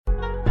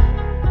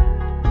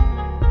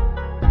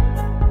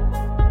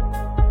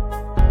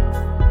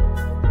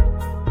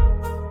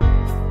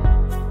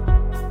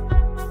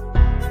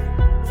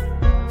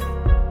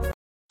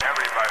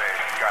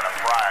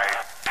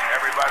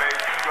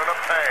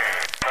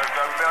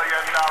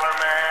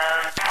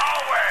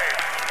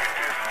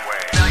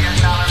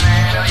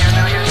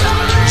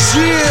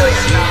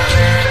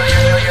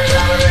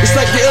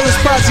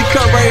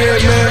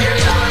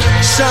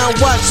John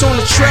Watts on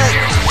the track.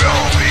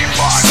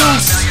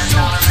 Zeus,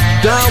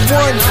 Don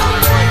One,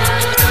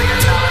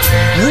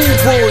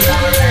 Rude Boy,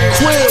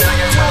 Quill,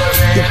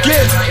 The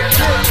Gift,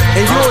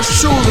 and yours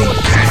truly,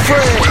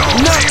 Fred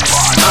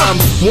Knoxxx. I'm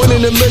 1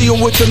 in a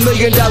million with $1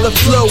 million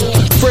flow.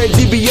 Fred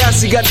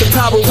DiBiase got the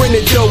power in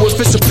it though. If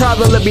it's a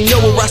problem, let me know,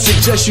 or I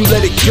suggest you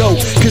let it go.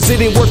 Cause it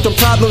ain't worth the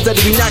problems that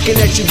be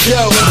knocking at your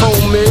door,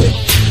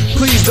 homie.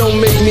 Please don't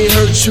make me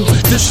hurt you.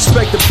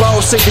 Disrespect the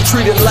boss, ain't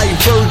treated like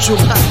Virgil.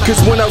 Cause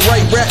when I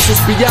write raps,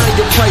 it's beyond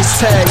your price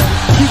tag.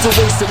 He's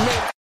a waste of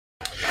man.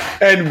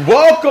 And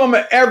welcome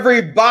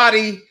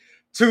everybody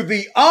to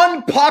the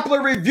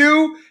unpopular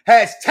review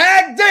has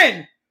tagged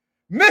in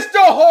Mr.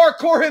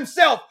 Hardcore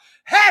himself.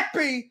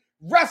 Happy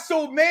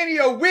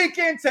Wrestlemania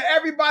weekend to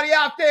everybody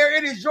out there.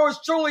 It is yours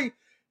truly.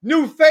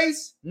 New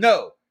face?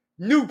 No.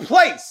 New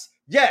place?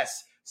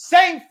 Yes.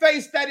 Same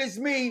face, that is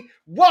me.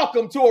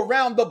 Welcome to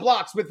Around Da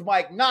Bloxxx with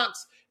Mike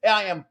Knoxxx.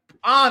 I am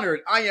honored.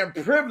 I am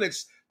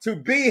privileged to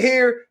be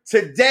here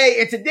today.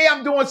 And today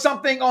I'm doing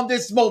something on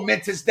this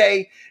momentous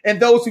day. And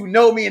those who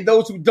know me and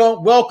those who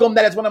don't, welcome.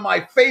 That is one of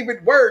my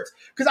favorite words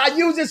because I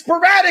use it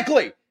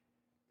sporadically.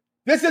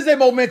 This is a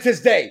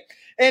momentous day.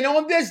 And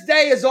on this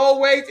day, as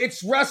always,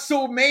 it's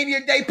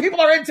WrestleMania Day.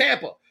 People are in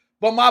Tampa,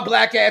 but my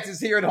black ass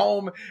is here at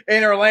home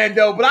in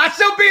Orlando. But I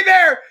shall be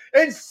there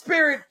in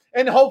spirit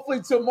and hopefully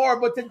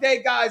tomorrow. But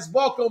today, guys,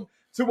 welcome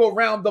to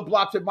Around Da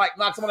Bloxxx with Mike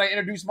Knoxxx. I'm going to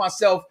introduce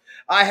myself.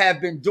 I have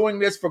been doing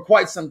this for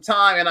quite some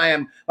time, and I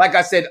am, like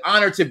I said,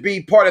 honored to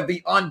be part of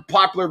the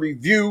unpopular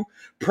review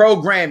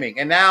programming.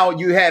 And now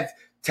you have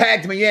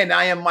tagged me in.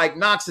 I am Mike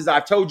Knoxxx, as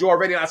I've told you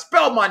already, and I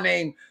spelled my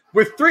name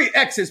with 3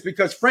 X's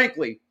because,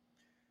 frankly,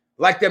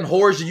 like them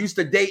whores you used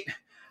to date,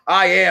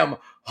 I am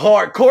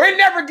hardcore. It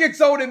never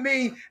gets old to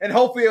me, and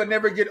hopefully it'll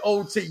never get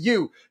old to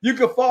you. You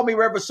can follow me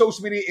wherever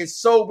social media is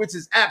sold, which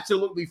is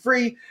absolutely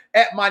free.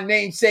 At my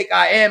namesake,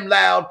 I am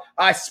loud.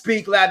 I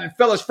speak loud. And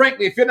fellas,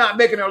 frankly, if you're not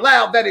making it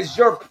loud, that is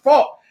your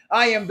fault.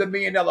 I am the $1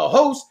 Million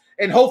host,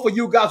 and hopefully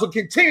you guys will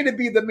continue to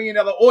be the $1 Million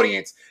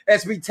audience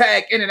as we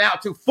tag in and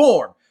out to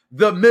form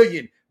the $1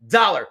 Million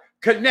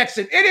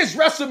Connection. It is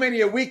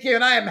WrestleMania weekend,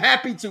 and I am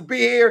happy to be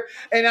here,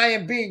 and I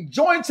am being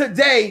joined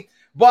today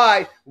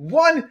by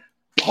one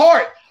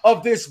part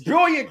of this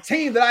brilliant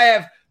team that I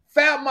have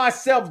found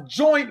myself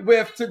joined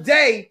with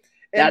today,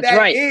 and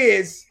that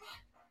is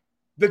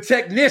the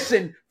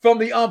technician from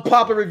the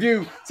Unpopular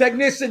Review.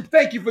 Technician,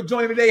 thank you for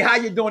joining me today. How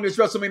you doing this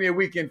WrestleMania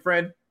weekend,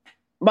 friend?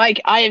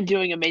 Mike, I am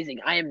doing amazing.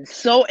 I am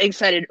so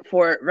excited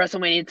for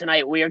WrestleMania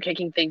tonight. We are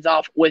kicking things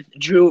off with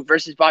Drew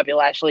versus Bobby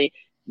Lashley.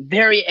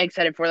 Very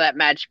excited for that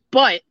match,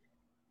 but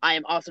I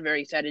am also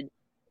very excited.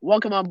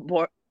 Welcome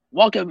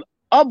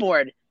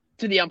aboard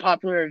to the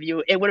Unpopular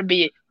Review. It wouldn't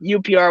be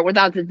UPR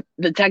without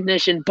the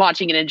technician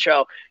botching an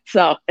intro.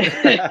 So,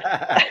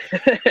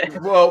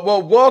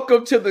 well,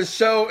 welcome to the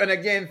show, and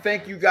again,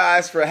 thank you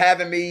guys for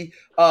having me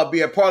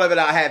be a part of it.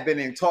 I have been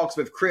in talks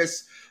with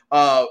Chris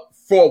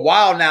for a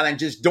while now, and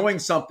just doing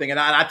something. And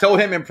I told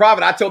him in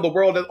private. I told the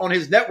world on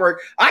his network.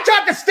 I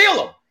tried to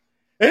steal him,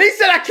 and he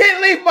said I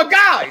can't leave my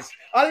guys.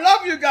 I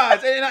love you guys.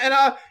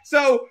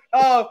 So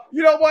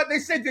you know what? They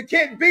said you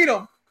can't beat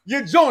them,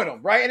 you join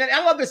them, right? And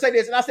I love to say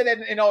this, and I say that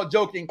in all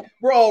joking.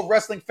 We're all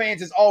wrestling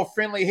fans. It's all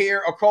friendly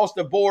here across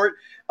the board.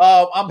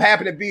 I'm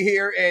happy to be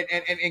here,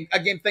 and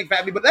again, thank for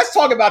having me. But let's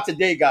talk about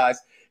today, guys.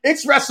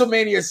 It's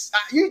WrestleMania.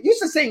 You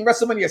used to saying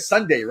WrestleMania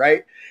Sunday,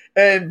 right?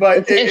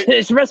 But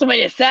it's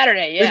WrestleMania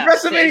Saturday, yeah.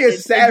 It's WrestleMania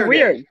Saturday.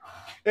 It's weird.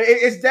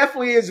 It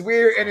definitely is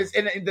weird,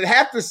 and to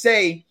have to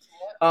say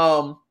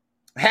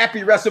happy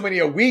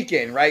WrestleMania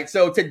weekend, right?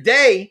 So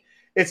today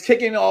it's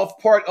kicking off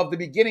part of the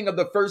beginning of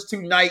the first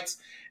 2 nights.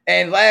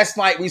 And last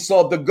night we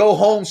saw the go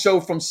home show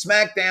from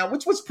Smackdown,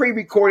 which was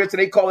pre-recorded. So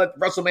they call it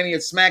WrestleMania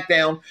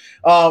Smackdown.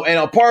 And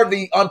a part of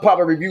the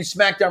Unpopular Review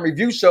Smackdown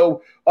review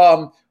show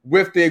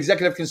with the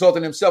executive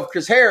consultant himself,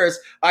 Chris Harris.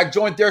 I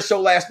joined their show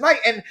last night,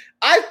 and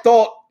I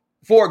thought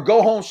for a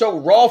go home show,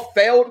 Raw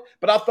failed,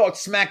 but I thought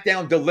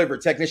Smackdown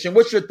delivered. Technician,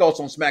 what's your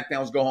thoughts on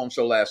Smackdown's go home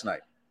show last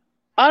night?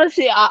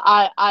 Honestly,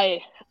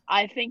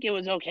 I think it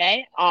was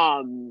okay.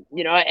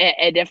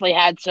 It definitely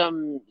had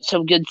some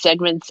good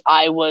segments.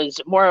 I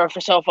was more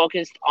so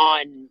focused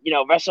on,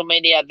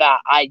 WrestleMania that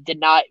I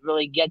did not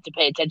really get to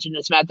pay attention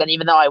to SmackDown,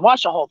 even though I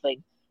watched the whole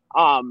thing.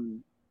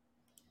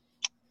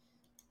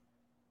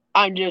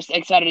 I'm just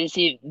excited to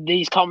see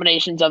these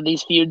culminations of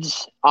these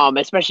feuds,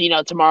 especially,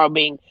 tomorrow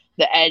being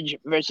the Edge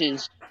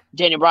versus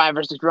Daniel Bryan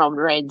versus Roman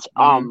Reigns,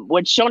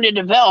 which Sonya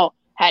Deville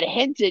had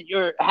hinted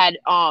or had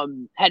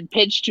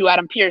pitched to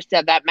Adam Pearce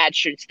that match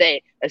should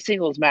stay a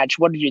singles match.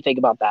 What did you think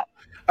about that?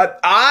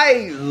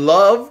 I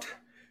loved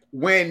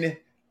when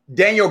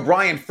Daniel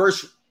Bryan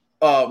first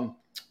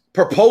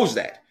proposed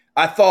that.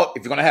 I thought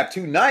if you're going to have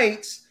 2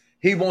 nights,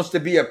 he wants to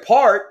be a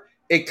part.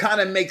 It kind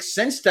of makes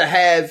sense to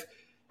have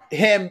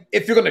him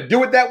if you're going to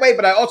do it that way.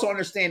 But I also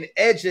understand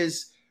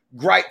Edge's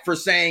gripe for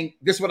saying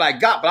this is what I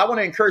got. But I want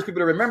to encourage people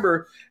to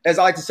remember, as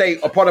I like to say,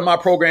 a part of my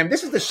program,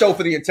 this is the show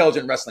for the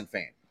intelligent wrestling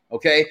fan.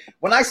 Okay.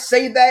 When I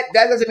say that,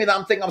 that doesn't mean that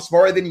I'm thinking I'm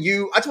smarter than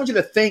you. I just want you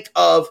to think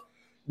of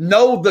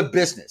know the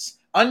business,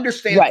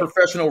 understand Right.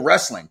 professional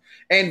wrestling.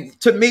 And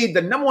to me,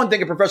 the number one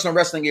thing in professional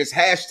wrestling is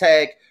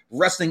hashtag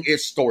wrestling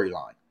is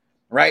storyline,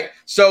 right?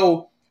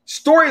 So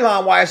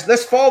storyline wise,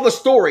 let's follow the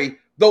story.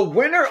 The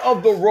winner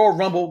of the Royal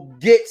Rumble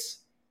gets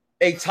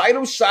a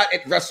title shot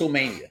at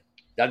WrestleMania.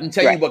 Doesn't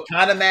tell you what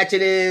kind of match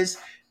it is.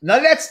 None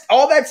of that's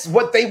all. That's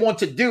what they want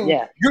to do.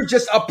 Yeah. You're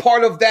just a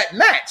part of that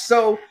match.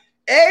 So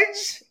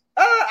Edge,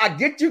 I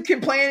get you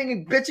complaining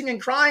and bitching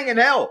and crying, and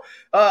hell,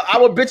 I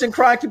would bitch and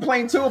cry and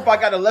complain too if I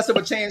got a less of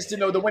a chance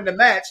to win the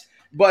match.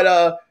 But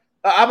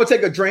I'm gonna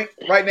take a drink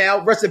right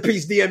now. Rest in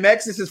peace,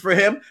 DMX. This is for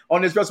him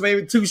on this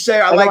WrestleMania 2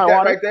 share. I like that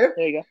water. right there.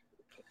 There you go.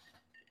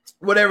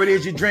 Whatever it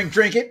is you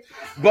drink it.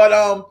 But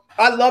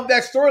I love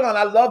that storyline.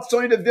 I love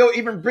Sonya Deville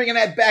even bringing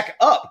that back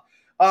up.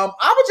 I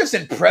was just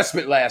impressed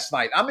with last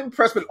night. I'm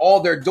impressed with all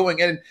they're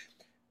doing. And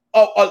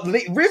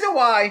reason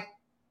why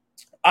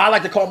I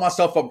like to call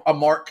myself a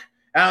mark.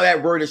 I know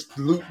that word is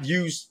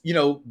used,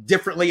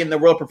 differently in the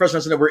world of professional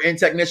wrestling that we're in,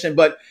 technician.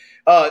 But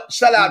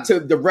shout out to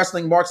the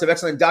Wrestling Marks of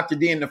Excellence, Dr.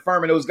 D and the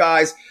firm and those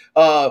guys,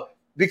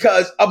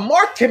 because a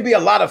mark can be a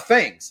lot of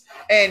things.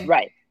 And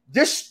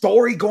this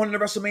story going into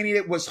WrestleMania,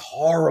 it was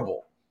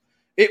horrible.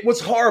 It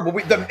was horrible.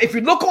 If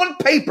you look on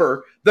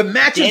paper, the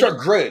matches are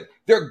good.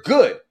 They're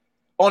good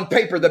on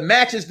paper. The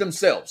matches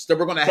themselves that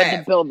we're going to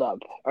have. The build up.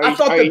 I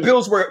thought the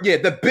builds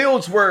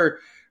were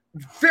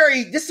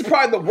very. This is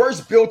probably the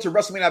worst build to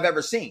WrestleMania I've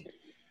ever seen.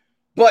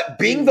 But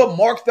being the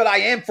mark that I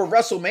am for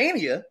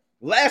WrestleMania,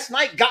 last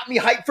night got me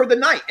hyped for the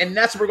night, and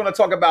that's what we're going to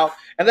talk about.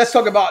 And let's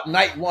talk about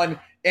night one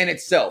in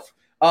itself.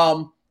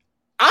 I'm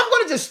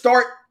going to just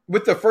start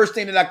with the first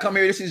thing that I come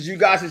here. This is you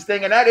guys'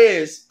 thing, and that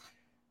is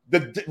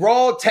the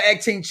Raw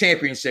Tag Team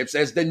Championships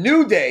as the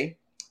New Day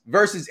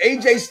versus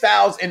AJ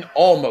Styles and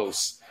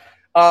Almost.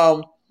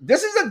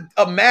 This is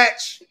a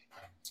match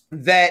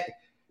that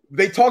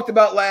they talked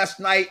about last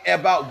night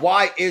about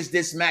why is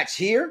this match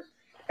here.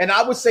 And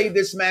I would say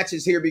this match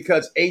is here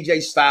because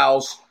AJ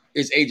Styles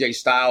is AJ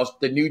Styles,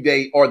 the New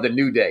Day or the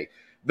New Day.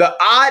 The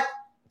odd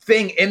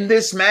thing in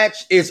this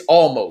match is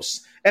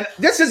Almost. And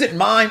this isn't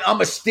mine. I'm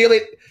going to steal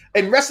it.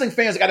 And wrestling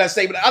fans got to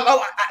say, but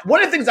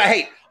one of the things I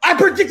hate, I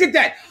predicted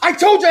that. I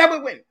told you I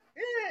would win.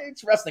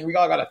 It's wrestling. We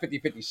all got a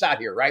 50-50 shot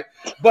here, right?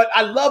 But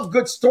I love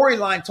good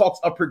storyline talks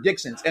of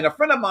predictions. And a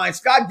friend of mine,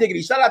 Scott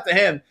Diggity, shout out to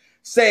him,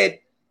 said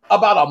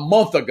about a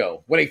month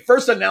ago when they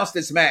first announced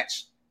this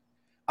match,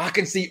 I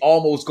can see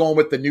Almost going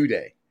with the New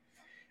Day.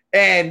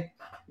 And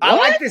I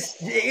like this.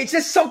 It's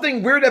just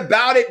something weird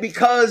about it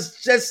because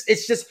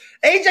it's just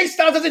AJ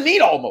Styles doesn't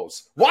need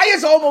Almost. Why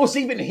is Almost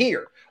even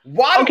here?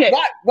 Why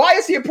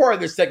is he a part of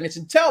this segment?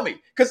 And tell me,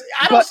 because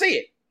I don't see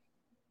it.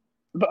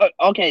 But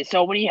okay,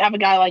 so when you have a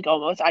guy like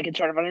Almost, I can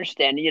sort of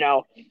understand,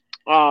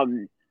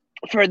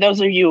 for those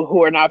of you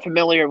who are not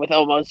familiar with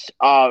Almost,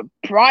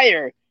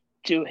 prior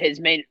to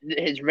his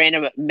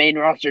random main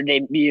roster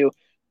debut,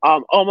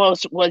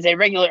 Almost was a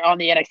regular on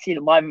the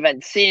NXT live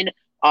event scene.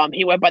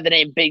 He went by the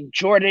name Big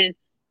Jordan,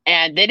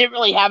 and they didn't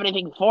really have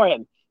anything for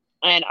him.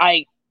 And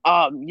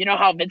you know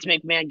how Vince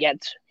McMahon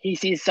gets. He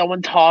sees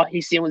someone tall.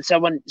 He's seeing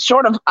someone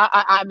sort of.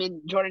 I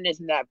mean, Jordan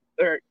isn't that,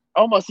 or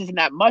Almost isn't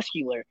that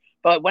muscular.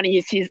 But when he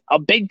sees a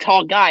big,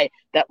 tall guy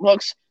that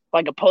looks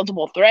like a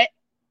posable threat,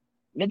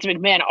 Vince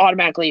McMahon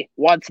automatically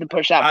wants to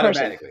push that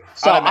person.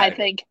 So I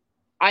think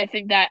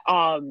that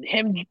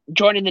him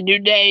joining the New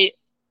Day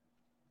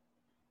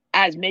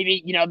as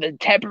maybe the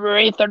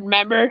temporary third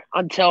member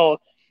until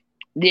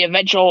the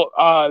eventual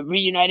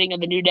reuniting of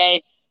the New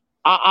Day.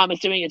 I'm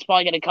assuming it's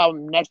probably going to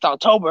come next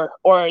October,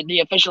 or the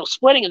official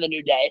splitting of the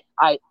New Day.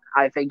 I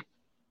think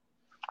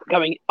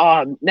coming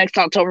next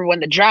October when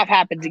the draft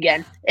happens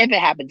again, if it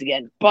happens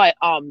again. But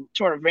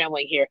sort of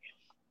rambling here.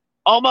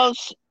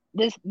 Almost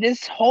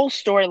this whole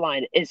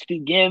storyline is to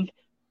give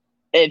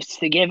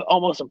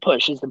Almost a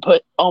push, is to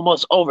put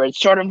Almost over. It's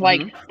sort of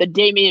like the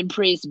Damian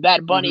Priest,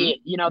 Bad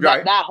Bunny,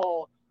 that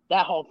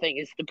whole thing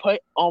is to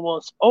put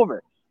Almost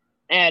over.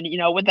 And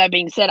with that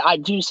being said, I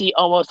do see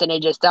Almost and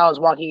AJ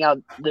Styles walking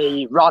out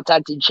the Raw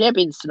Tag Team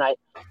Champions tonight.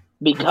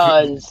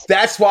 Because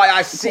that's why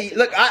I see.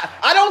 Look,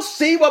 I don't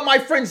see what my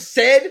friend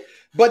said,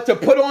 but to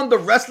put on the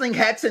wrestling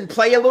hats and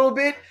play a little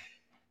bit,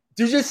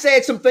 you just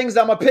said some things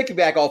I'm gonna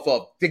piggyback off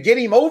of to get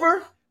him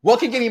over.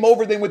 What can get him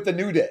over then with the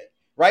New Day,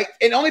 right?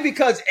 And only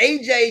because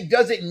AJ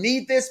doesn't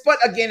need this. But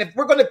again, if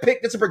we're gonna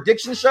pick this a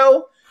prediction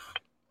show,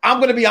 I'm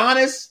gonna be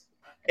honest.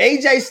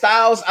 AJ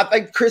Styles, I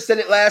think Chris said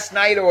it last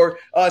night, or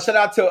shout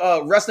out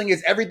to Wrestling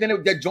is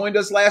Everything that joined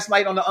us last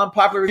night on the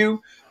Unpopular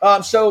Review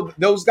show.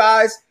 Those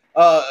guys.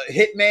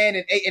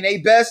 Hitman and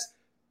A-Best,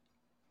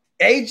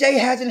 AJ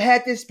hasn't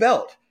had this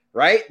belt,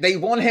 right? They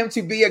want him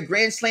to be a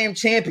Grand Slam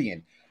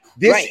champion.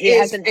 He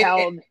hasn't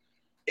held.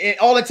 In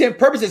all intent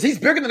purposes, he's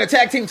bigger than a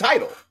tag team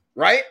title,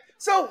 right?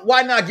 So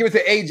why not give it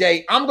to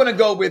AJ? I'm going to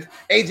go with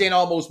AJ and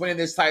Almost winning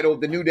this title,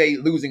 the New Day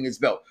losing his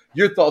belt.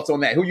 Your thoughts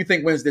on that? Who you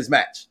think wins this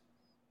match?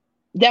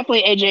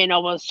 Definitely AJ and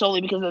Almost,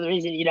 solely because of the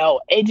reason,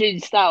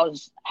 AJ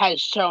Styles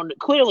has shown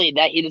clearly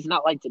that he does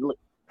not like to lose.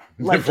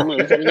 like to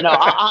lose. And,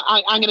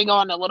 I'm going to go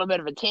on a little bit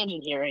of a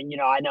tangent here, and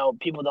I know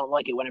people don't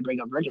like it when I bring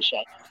up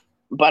Ricochet,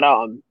 but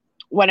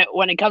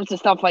when it comes to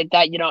stuff like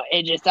that,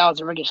 AJ Styles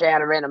and Ricochet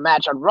had a random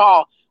match on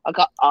Raw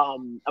about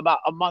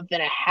a month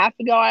and a half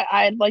ago.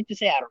 I'd like to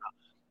say, I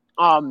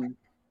don't know,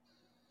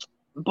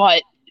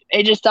 but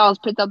AJ Styles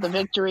picked up the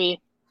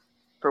victory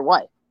for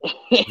what?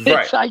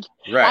 It's right.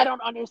 I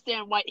don't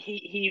understand why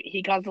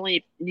he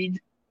constantly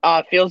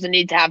feels the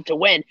need to have to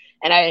win,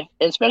 and I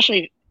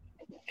especially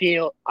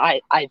feel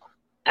I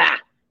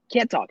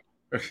can't talk.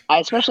 I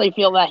especially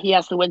feel that he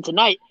has to win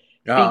tonight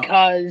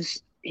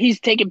because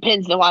he's taken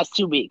pins the last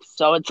 2 weeks.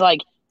 So it's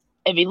like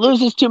if he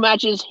loses 2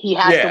 matches, he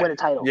has to win a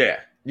title. Yeah.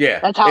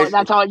 That's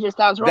how it just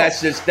sounds wrong. That's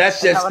just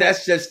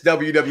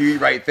WWE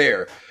right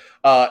there,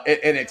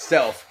 in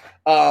itself.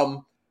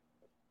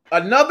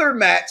 Another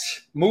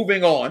match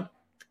moving on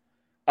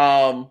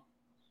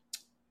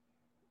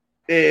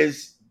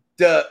is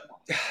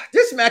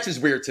this match is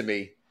weird to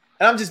me,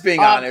 and I'm just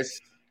being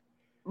honest.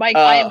 Mike,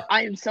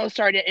 I am so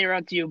sorry to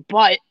interrupt you,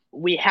 but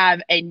we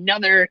have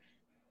another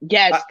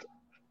guest.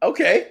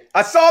 Okay,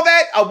 I saw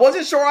that. I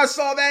wasn't sure I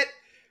saw that.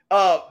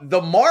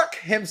 The Mark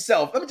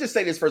himself. Let me just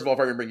say this first of all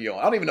before I bring you on.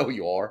 I don't even know who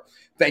you are.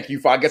 Thank you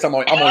for. I guess I'm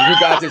on you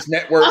guys'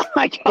 network. Oh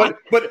my God.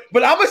 But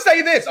I'm gonna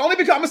say this only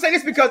because I'm gonna say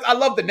this because I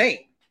love the name,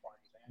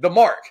 the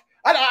Mark.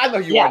 I know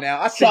you are now.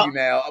 I see you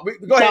now.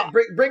 Go ahead,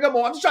 bring them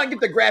on. I'm just trying to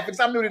get the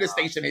graphics. I'm new to the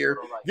station here.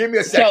 Give me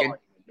a second.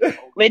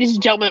 Ladies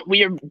and gentlemen,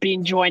 we are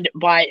being joined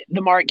by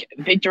the Mark,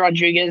 Victor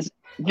Rodriguez.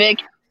 Vic,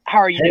 how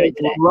are you doing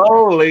today?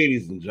 Hello,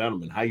 ladies and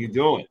gentlemen. How you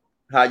doing?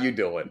 I'm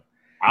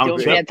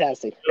doing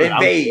fantastic.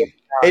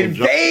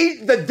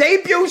 Invade the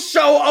debut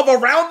show of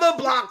Around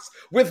the Bloxxx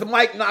with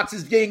Mike Knoxxx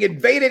is being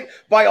invaded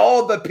by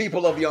all the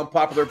people of the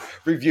Unpopular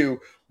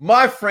Review.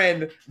 My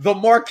friend, the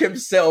Mark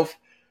himself,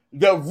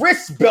 the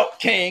wrist belt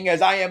king,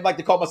 as I like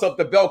to call myself,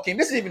 the belt king.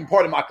 This is even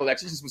part of my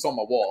collection. This was on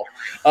my wall.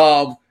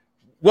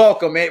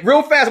 Welcome, man.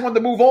 Real fast, I wanted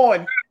to move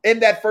on.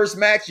 In that first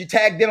match, you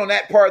tagged in on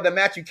that part of the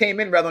match. You came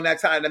in rather on that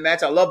time of the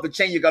match. I love the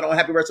chain you got on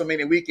Happy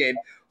WrestleMania weekend.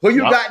 Who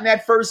you got in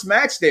that first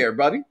match there,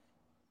 buddy?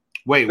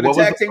 Wait, what was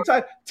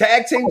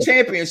tag team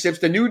championships,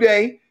 the New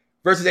Day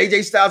versus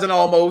AJ Styles and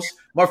Almost.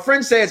 My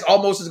friend says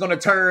Almost is going to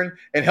turn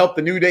and help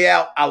the New Day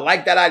out. I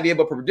like that idea,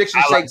 but for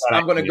prediction sakes,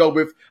 I'm going to go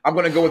with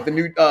the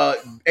new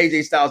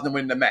AJ Styles to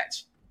win the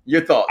match.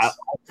 Your thoughts? I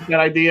like that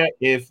idea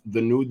if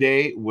the New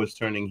Day was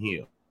turning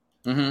heel.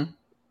 Mm-hmm.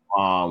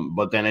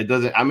 But then it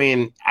doesn't. I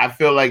mean, I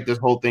feel like this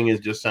whole thing is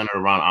just centered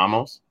around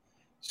Almost.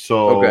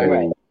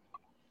 So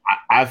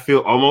I feel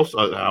almost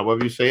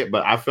however you say it,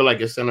 but I feel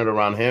like it's centered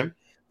around him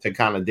to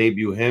kind of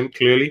debut him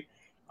clearly.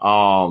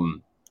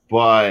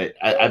 But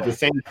at the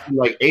same time,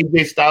 like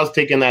AJ Styles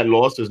taking that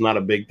loss is not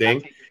a big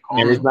thing,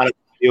 and it's not a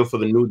big deal for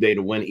the New Day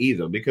to win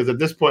either. Because at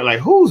this point, like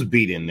who's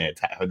beating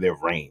their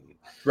reign,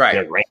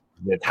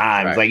 their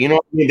times? Like I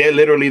mean, they're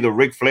literally the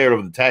Ric Flair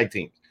of the tag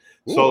teams.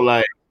 Ooh. So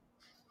like,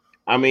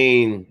 I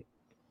mean,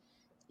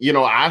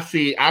 I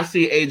see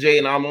AJ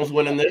and Almost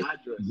winning this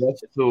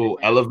just to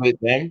elevate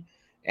them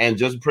and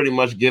just pretty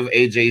much give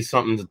AJ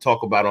something to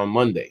talk about on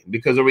Monday.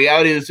 Because the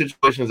reality of the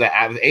situation is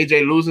that if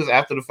AJ loses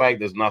after the fact,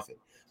 there's nothing.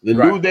 The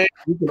New Day,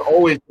 you can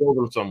always throw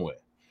them somewhere.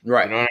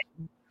 Right. You know what I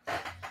mean?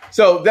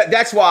 So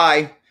that's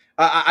why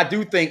I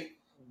do think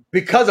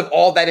because of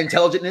all that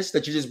intelligentness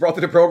that you just brought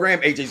to the program,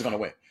 AJ's going to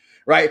win.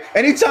 Right.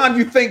 Anytime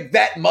you think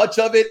that much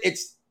of it,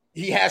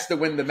 he has to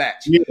win the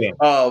match. Yeah.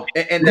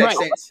 In that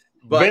sense.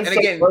 But and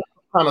again,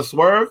 kind of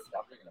swerve.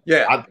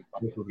 Yeah. I think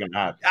this was gonna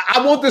happen.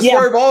 I want the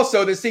swerve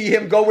also to see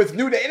him go with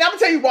New Day. And I'm gonna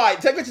tell you why.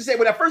 Take what you said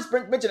when I first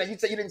mentioned that, you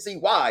said you didn't see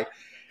why.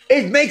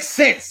 It makes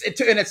sense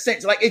in a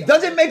sense. Like it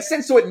doesn't make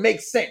sense, so it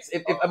makes sense.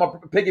 If I'm gonna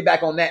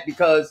piggyback on that,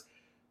 because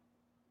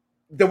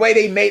the way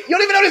they made, you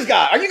don't even know this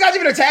guy. Are you guys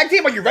even a tag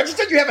team? Are you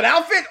registered? You have an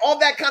outfit? All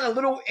that kind of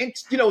little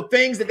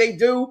things that they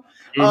do.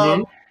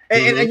 And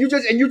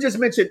you just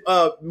mentioned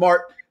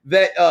Mark,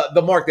 that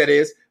the Mark that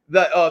is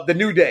the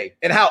New Day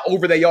and how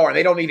over they are, and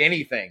they don't need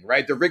anything,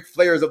 right? The Ric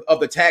Flairs of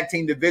the tag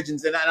team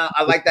divisions, and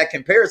I like that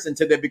comparison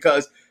to them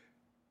because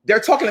they're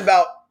talking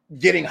about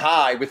getting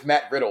high with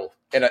Matt Riddle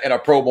in a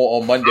promo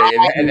on Monday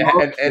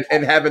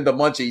and having the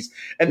munchies,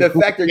 and the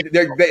fact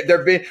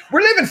that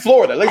we're living in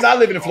Florida. At least I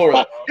live in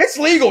Florida. It's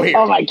legal here.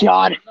 Oh my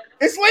God,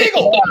 it's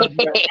legal.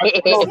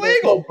 It's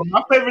legal.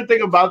 My favorite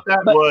thing about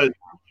that was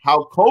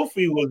how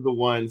Kofi was the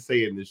one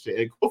saying this shit,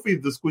 and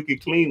Kofi's the squeaky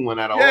clean one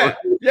at all.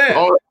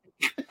 Yeah.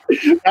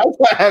 That's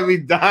why I had me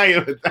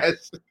dying with that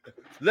shit.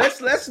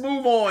 Let's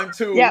move on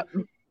to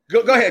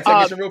go ahead,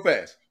 take this real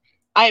fast.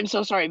 I am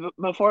so sorry, but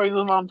before we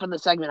move on from the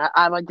segment,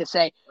 I'd like to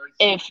say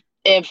if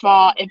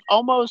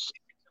almost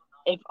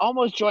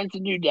joins the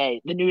New Day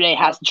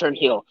has to turn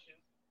heel.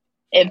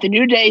 If the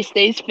New Day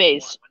stays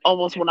face,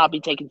 Almost will not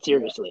be taken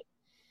seriously.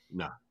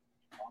 No.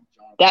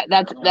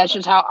 That's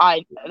just how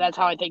I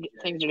think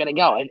things are gonna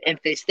go. If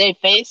they stay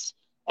face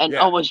and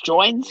Almost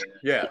joins,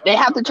 they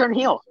have to turn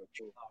heel.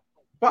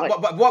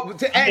 But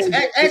to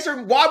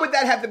answer, why would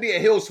that have to be a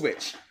heel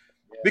switch?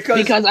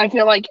 Because I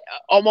feel like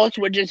Almost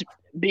would just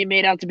be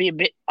made out to be a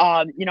bit,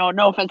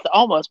 no offense to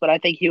Almost, but I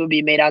think he would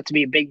be made out to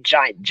be a big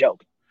giant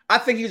joke. I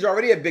think he's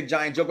already a big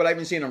giant joke, but I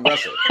haven't seen him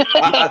wrestle.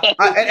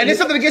 And it's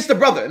something against the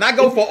brother. And I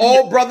go for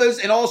all brothers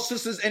and all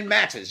sisters in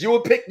matches.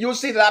 You'll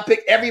see that I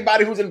pick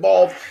everybody who's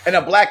involved in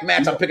a black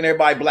match. I'm picking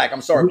everybody black.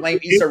 I'm sorry, blame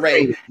Issa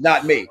Rae,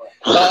 not me.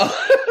 I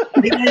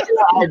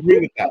agree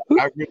with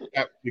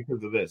that.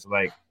 Because of this.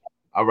 Like,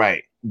 all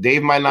right,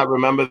 Dave might not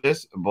remember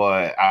this,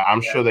 but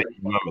I'm sure that you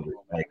remember this.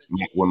 Like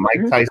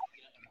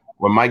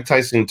when Mike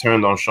Tyson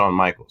turned on Shawn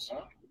Michaels.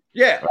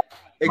 Yeah,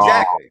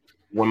 exactly.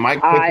 When Mike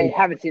I Tyson,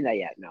 haven't seen that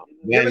yet. No.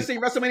 You haven't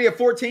seen WrestleMania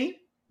 14?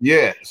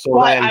 Yeah. So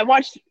well, then, I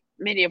watched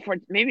Mania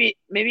 14. Maybe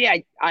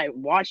I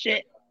watched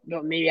it,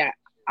 but maybe I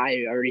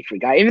already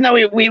forgot. Even though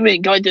we were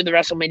going through the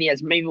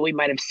WrestleManias, maybe we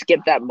might have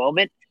skipped that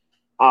moment.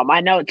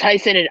 I know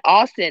Tyson and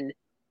Austin,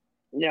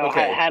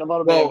 had a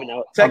little bit of a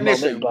note.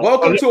 Technician,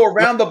 welcome to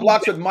Around the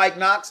Bloxxx with Mike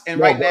Knoxxx. And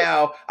right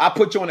now, I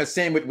put you on a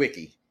sandwich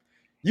wiki.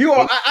 You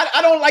are.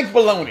 I don't like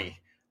baloney.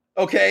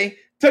 Okay.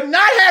 To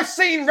not have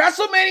seen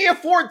WrestleMania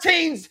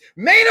 14's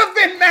main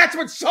event match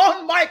with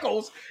Shawn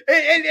Michaels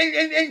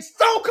and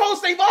Stone Cold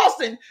Steve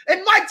Austin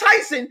and Mike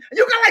Tyson, and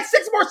you got like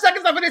 6 more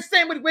seconds of it in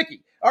Sandwich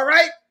Wiki, all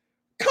right?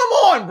 Come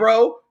on,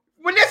 bro.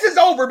 When this is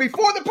over,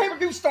 before the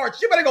pay-per-view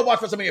starts, you better go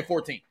watch WrestleMania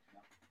 14.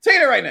 Tell you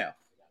that right now.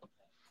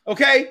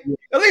 Okay?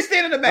 At least the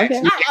end of the match.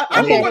 Okay.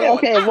 I'm moving on.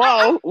 Okay,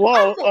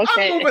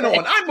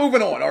 okay. I'm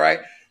moving on, all right?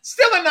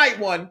 Still a night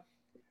one.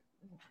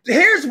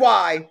 Here's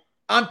why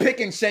I'm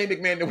picking Shane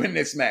McMahon to win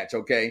this match,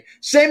 okay?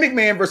 Shane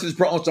McMahon versus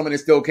Braun Strowman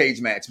is still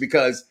cage match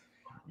because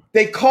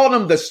they called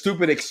him the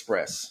Stupid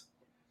Express.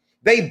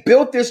 They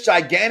built this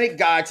gigantic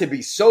guy to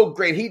be so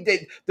great. He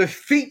did the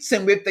feats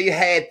in which they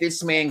had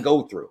this man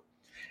go through.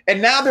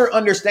 And now they're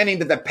understanding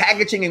that the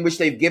packaging in which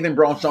they've given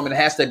Braun Strowman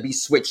has to be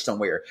switched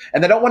somewhere.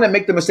 And they don't want to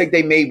make the mistake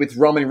they made with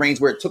Roman Reigns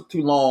where it took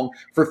too long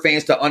for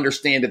fans to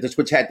understand that the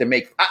switch had to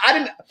make.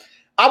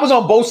 I was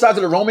on both sides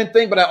of the Roman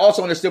thing, but I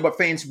also understood what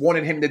fans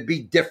wanted him to be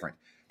different.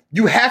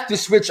 You have to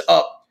switch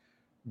up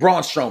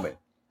Braun Strowman.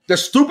 The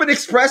Stupid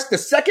Express, the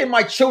second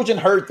my children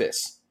heard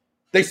this,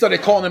 they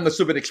started calling him the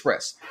Stupid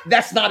Express.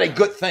 That's not a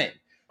good thing.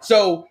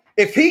 So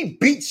if he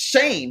beats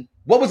Shane,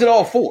 what was it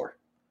all for?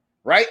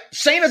 Right?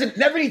 Shane doesn't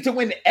never need to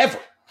win ever.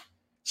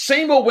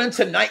 Shane will win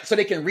tonight so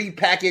they can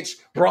repackage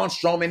Braun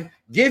Strowman.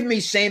 Give me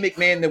Shane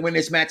McMahon to win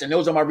this match, and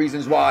those are my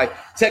reasons why.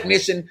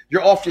 Technician,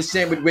 you're off your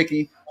sandwich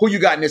wiki. Who you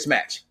got in this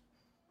match?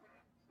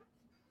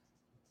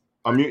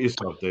 Unmute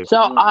yourself, Dave.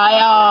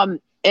 So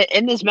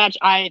in this match,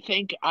 I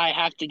think I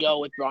have to go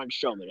with Braun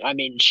Strowman. I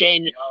mean,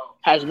 Shane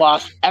has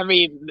lost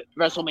every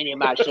WrestleMania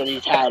match that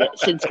he's had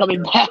since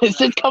coming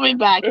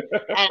back,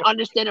 and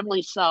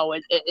understandably so.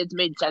 It's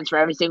made sense for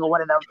every single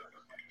one of them.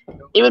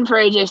 Even for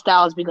AJ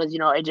Styles, because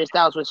AJ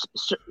Styles was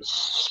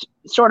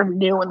sort of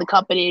new in the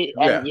company,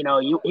 and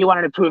he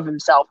wanted to prove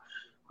himself.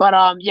 But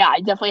I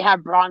definitely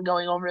have Braun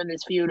going over in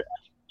this feud.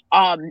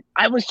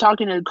 I was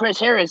talking to Chris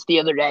Harris the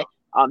other day,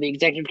 the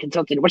executive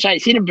consultant, which I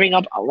seen him bring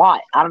up a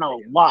lot. I don't know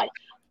why,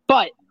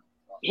 but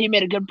he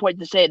made a good point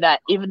to say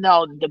that even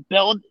though the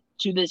build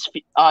to this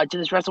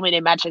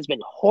WrestleMania match has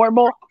been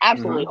horrible,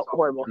 absolutely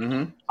horrible,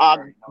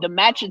 the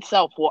match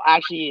itself will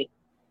actually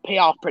pay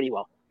off pretty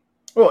well.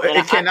 Well,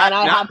 it cannot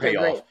not pay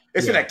off.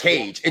 It's in a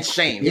cage. It's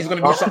Shane. He's going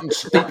to do something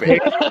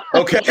stupid.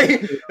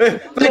 Okay?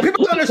 Like,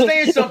 people don't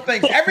understand some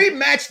things. Every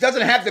match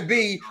doesn't have to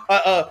be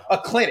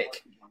a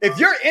clinic. If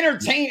you're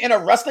entertained in a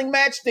wrestling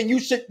match, then you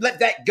should let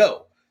that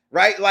go.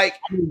 Right? Like,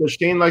 but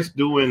Shane likes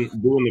doing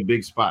the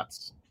big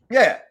spots.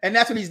 Yeah, and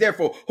that's what he's there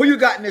for. Who you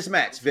got in this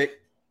match, Vic?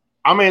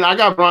 I mean, I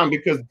got Braun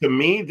because to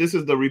me, this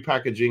is the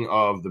repackaging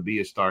of the Be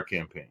a Star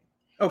campaign.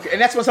 Okay,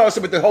 and that's what's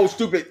also with the whole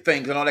stupid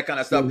things and all that kind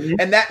of stuff.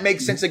 And that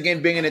makes sense,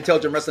 again, being an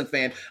intelligent wrestling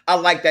fan. I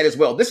like that as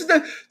well. This is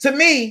to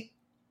me,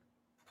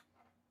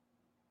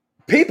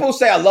 people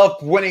say I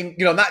love winning,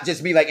 not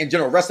just me, like in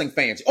general wrestling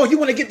fans. Oh, you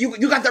want to get,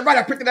 you got that right,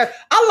 I picked that.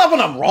 I love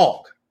when I'm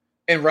wrong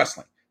in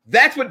wrestling.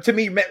 That's what, to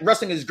me,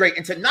 wrestling is great.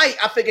 And tonight,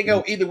 I think it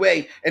go either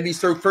way in these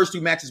first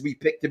 2 matches we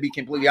picked, to be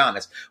completely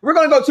honest. We're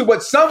going to go to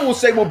what some will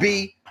say will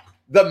be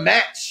the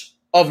match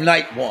of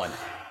night 1.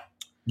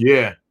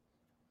 Yeah.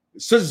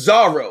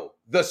 Cesaro,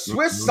 the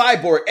Swiss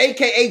Cyborg,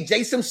 a.k.a.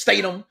 Jason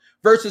Statham,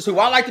 versus who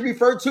I like to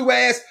refer to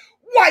as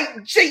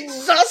White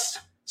Jesus,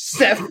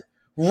 Seth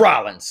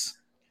Rollins.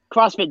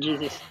 CrossFit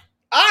Jesus.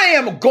 I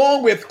am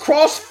going with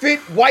CrossFit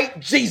White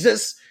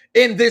Jesus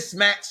in this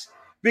match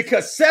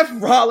because Seth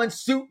Rollins'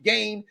 suit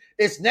game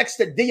is next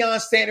to Deion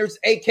Sanders,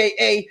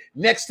 a.k.a.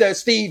 next to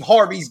Steve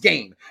Harvey's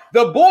game.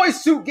 The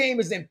boy's suit game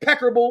is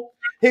impeccable.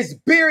 His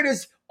beard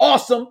is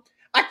awesome.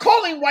 I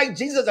call him White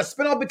Jesus a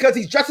spinoff because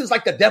he dresses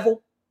like the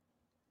devil.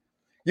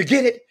 You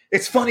get it?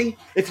 It's funny.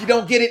 If you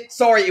don't get it,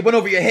 sorry, it went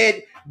over your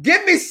head.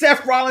 Give me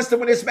Seth Rollins to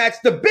win this match.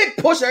 The big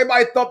push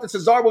everybody thought that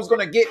Cesaro was going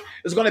to get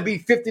is going to be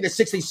 50 to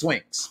 60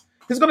 swings.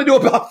 He's going to do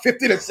about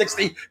 50 to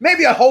 60,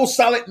 maybe a whole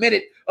solid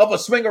minute of a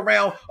swing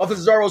around of the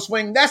Cesaro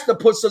swing. That's the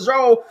push.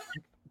 Cesaro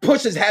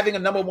pushes having a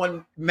number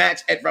 1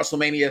 match at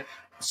WrestleMania.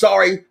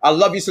 Sorry, I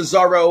love you,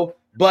 Cesaro,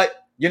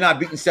 but you're not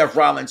beating Seth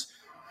Rollins.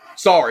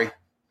 Sorry.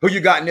 Who you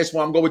got in this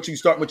one? I'm going with you.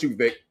 Starting with you,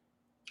 Vic.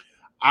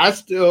 I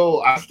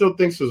still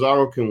think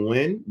Cesaro can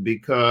win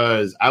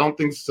because I don't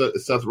think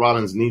Seth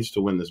Rollins needs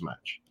to win this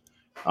match.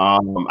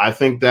 I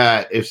think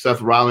that if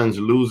Seth Rollins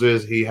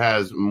loses, he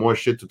has more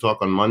shit to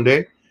talk on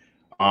Monday.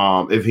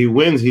 If he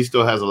wins, he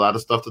still has a lot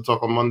of stuff to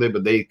talk on Monday,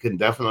 but they can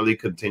definitely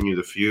continue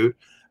the feud.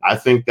 I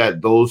think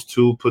that those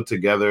two put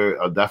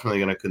together are definitely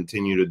going to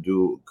continue to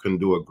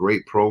do a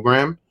great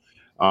program.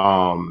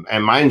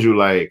 And mind you,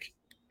 like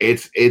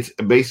it's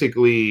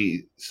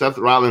basically Seth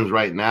Rollins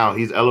right now.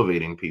 He's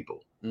elevating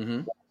people.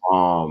 Mm-hmm.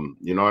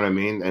 You know what I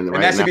mean? And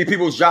that should be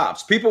people's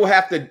jobs. People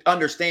have to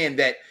understand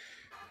that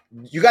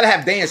you got to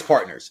have dance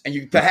partners,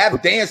 and to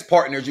have dance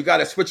partners, you got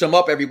to switch them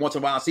up every once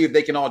in a while and see if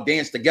they can all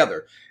dance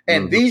together.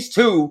 And these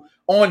two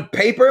on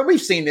paper, we've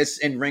seen this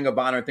in Ring of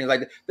Honor and things like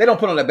that. They don't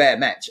put on a bad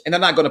match, and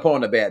they're not going to put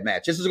on a bad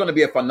match. This is going to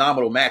be a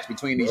phenomenal match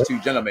between these two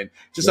gentlemen.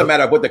 Just a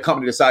matter of what the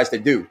company decides to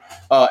do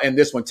in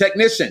this one.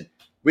 Technician,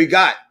 we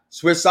got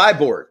Swiss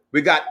Cyborg.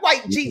 We got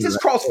White Jesus,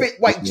 CrossFit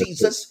White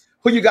Jesus.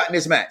 Who you got in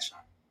this match?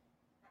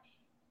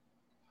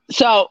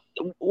 So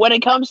when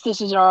it comes to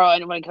Cesaro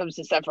and when it comes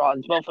to Seth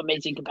Rollins, both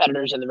amazing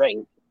competitors in the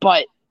ring,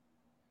 but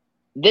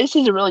this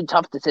is a really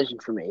tough decision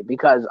for me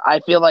because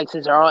I feel like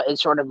Cesaro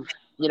is sort of,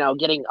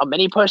 getting a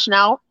mini push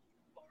now.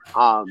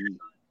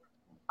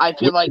 I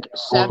feel like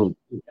Seth,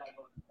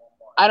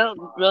 I don't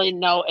really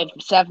know if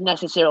Seth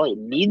necessarily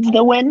needs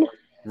the win.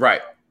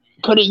 Right.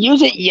 Could he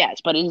use it?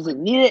 Yes, but does it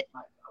need it?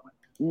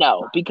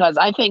 No, because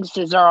I think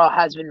Cesaro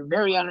has been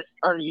very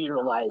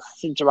underutilized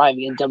since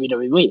arriving in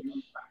WWE.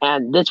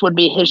 And this would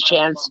be his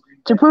chance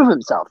to prove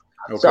himself.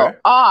 Okay. So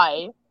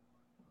I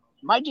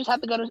might just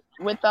have to go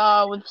with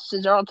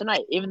Cesaro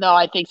tonight, even though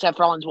I think Seth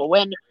Rollins will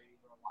win.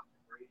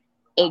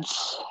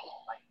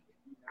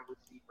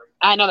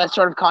 I know that's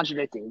sort of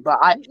contradicting, but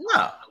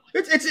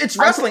it's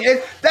wrestling.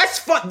 That's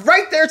fun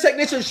right there.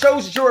 Technician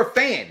shows that you're a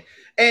fan,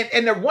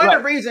 and one of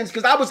the reasons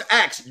because I was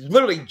asked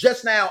literally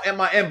just now in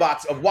my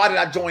inbox of why did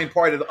I join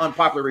part of the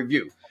Unpopular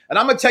Review, and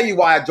I'm gonna tell you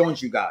why I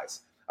joined you guys.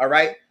 All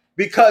right.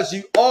 Because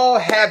you all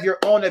have your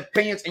own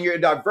opinions and you're a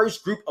diverse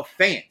group of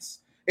fans.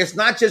 It's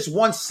not just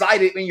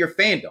one-sided in your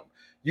fandom.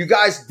 You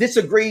guys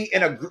disagree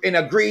and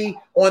agree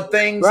on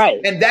things,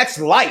 and that's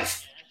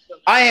life.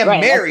 I am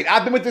married.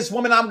 I've been with this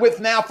woman I'm with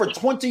now for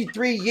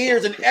 23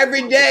 years, and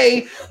every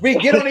day we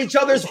get on each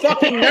other's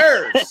fucking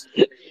nerves.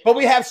 But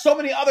we have so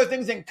many other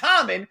things in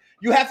common.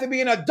 You have to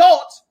be an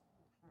adult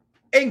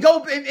and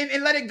go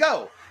and let it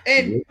go.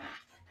 And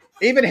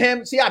even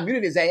him, see, I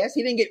muted his ass.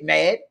 He didn't get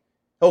mad.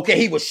 Okay,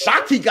 he was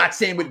shocked he got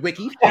sand with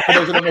Wiki. For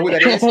those who don't know who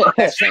that is,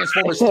 that's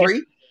Transformers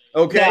 3.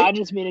 Okay. Yeah, I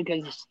just muted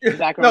because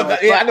background.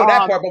 I know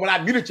that part, but when I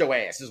muted your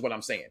ass is what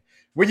I'm saying.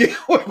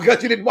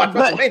 Because you didn't watch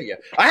WrestleMania.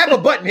 I have a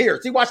button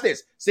here. See, watch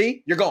this.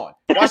 See, you're gone.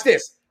 Watch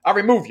this. I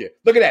remove you.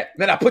 Look at that.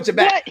 Then I put you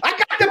back. I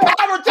got the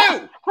power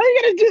too. How are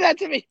you gonna do that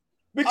to me?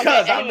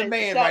 Because I'm the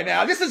man right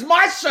now. This is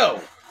my show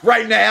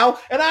right now,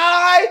 and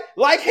I,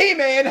 like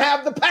He-Man,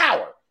 have the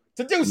power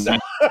to do so.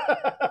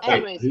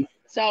 Anyways.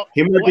 So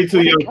he might be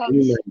too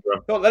young.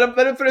 No, let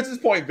him finish his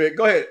point, Vic.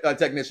 Go ahead,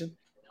 technician.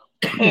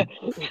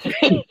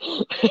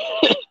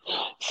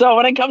 So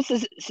when it comes to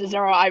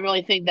Cesaro, I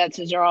really think that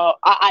Cesaro.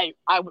 I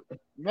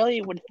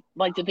really would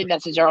like to think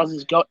that Cesaro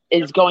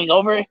is going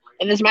over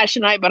in this match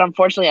tonight, but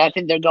unfortunately, I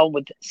think they're going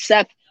with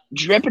Seth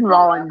Drippin'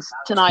 Rollins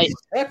tonight.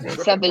 Seth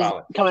is coming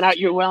out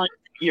your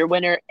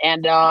winner,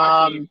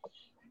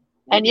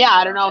 and yeah,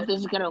 I don't know if this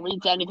is going to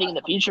lead to anything in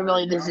the future.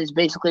 Really, this is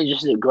basically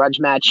just a grudge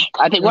match.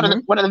 I think one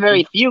of the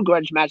very few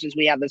grudge matches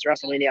we have this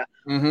WrestleMania.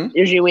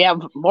 Usually, we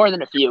have more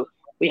than a few.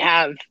 We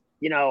have,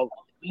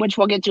 which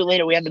we'll get to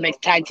later. We have the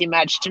mixed tag team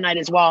match tonight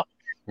as well.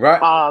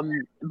 Right.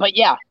 But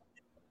yeah,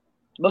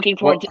 looking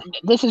forward to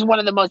this. Is one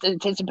of the most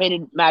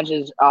anticipated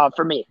matches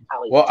for me.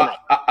 At least tonight.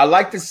 I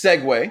like the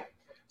segue.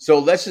 So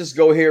let's just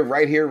go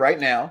right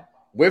now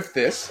with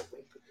this.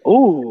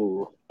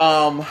 Ooh.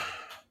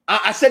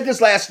 I said this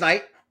last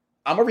night.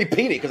 I'm gonna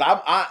repeat it because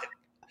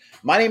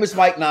my name is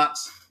Mike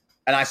Knoxxx,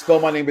 and I spell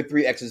my name with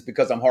 3 X's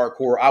because I'm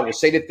hardcore. I will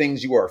say the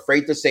things you are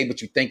afraid to say,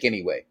 but you think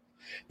anyway.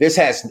 This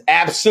has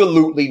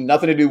absolutely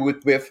nothing to do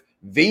with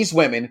these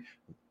women,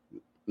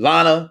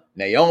 Lana,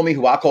 Naomi,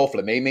 who I call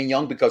Flamme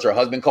Mignon because her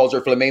husband calls her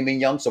Flamme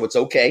Mignon, so it's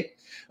okay.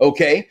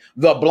 Okay,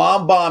 the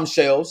Blonde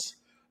Bombshells,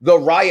 the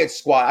Riot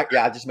Squad.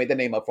 Yeah, I just made the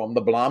name up from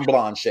the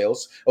Blonde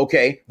Shells.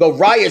 Okay, the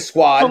Riot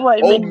Squad.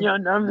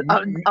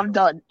 I'm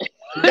done.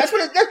 That's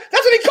what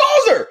he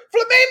calls her.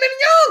 Flamme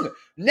Mignon,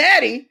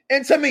 Natty,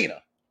 and Tamina.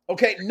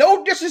 Okay,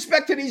 no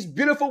disrespect to these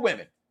beautiful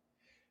women.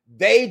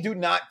 They do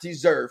not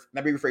deserve.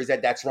 Let me rephrase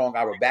that. That's wrong.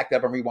 I will back that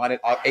up and rewind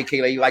it.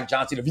 AKA like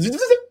John Cena.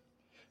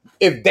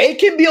 If they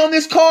can be on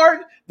this card,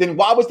 then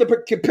why was the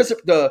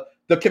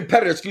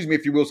competitor, excuse me,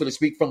 if you will, so to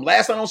speak, from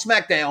last night on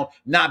SmackDown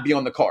not be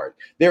on the card?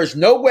 There is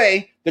no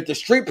way that the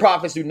Street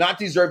Profits do not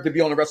deserve to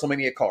be on the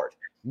WrestleMania card.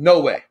 No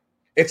way.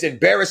 It's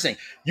embarrassing.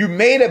 You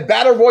made a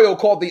battle royal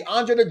called the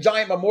Andre the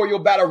Giant Memorial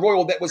Battle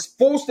Royal that was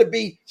supposed to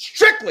be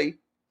strictly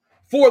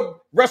for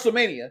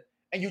WrestleMania,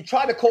 and you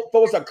try to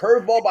throw us a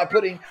curveball by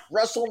putting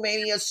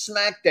WrestleMania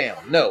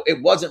SmackDown. No,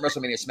 it wasn't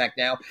WrestleMania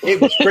SmackDown.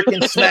 It was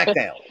freaking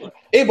SmackDown.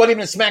 It wasn't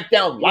even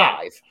SmackDown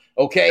Live,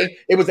 okay?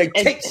 It was a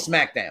taped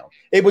SmackDown.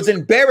 It was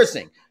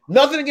embarrassing.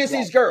 Nothing against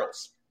these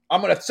girls.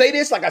 I'm going to say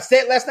this like I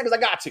said last night because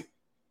I got to.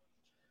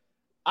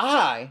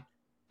 I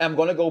am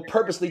going to go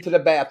purposely to the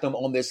bathroom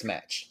on this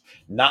match.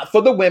 Not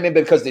for the women,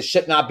 because this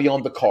should not be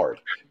on the card.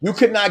 You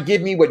could not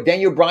give me what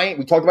Daniel Bryan,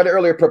 we talked about it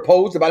earlier,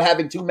 proposed about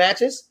having 2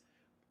 matches,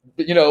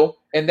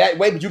 in that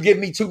way. But you give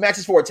me 2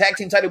 matches for a tag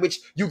team title, which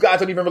you guys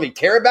don't even really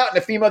care about in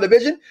the female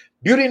division.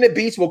 Beauty and the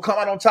Beast will come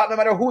out on top no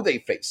matter who they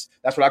face.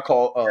 That's what I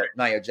call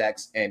Nia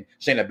Jax and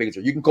Shayna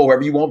Baszler. You can call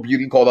whoever you want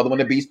Beauty, you can call the other one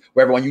the Beast,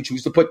 wherever one you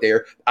choose to put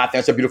there. I think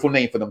that's a beautiful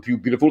name for them,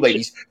 beautiful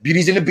ladies.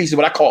 Beauties and the Beast is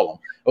what I call them,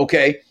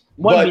 okay?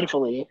 One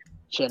beautiful lady,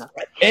 Shayna.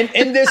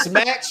 In this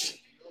match,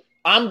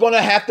 I'm going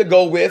to have to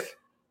go with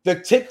the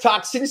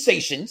TikTok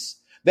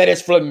sensations, that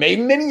is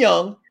Flamin and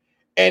Young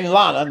and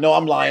Lana. No,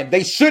 I'm lying.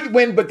 They should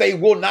win, but they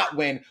will not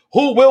win.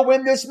 Who will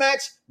win this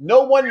match?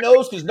 No one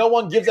knows, because no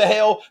one gives a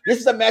hell. This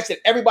is a match that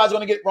everybody's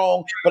going to get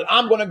wrong, but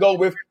I'm going to go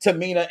with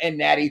Tamina and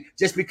Natty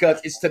just because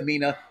it's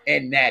Tamina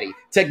and Natty.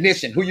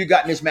 Technician, who you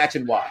got in this match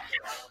and why?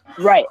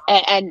 Right.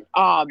 And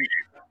I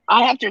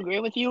have to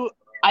agree with you.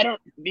 I don't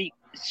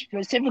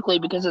specifically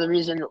because of the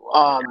reason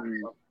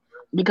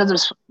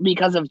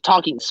because of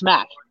Talking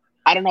Smack.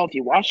 I don't know if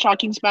you watched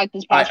Talking Smack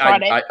this past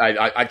Friday.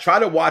 I try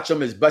to watch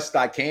them as best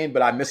I can,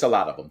 but I miss a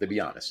lot of them, to be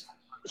honest.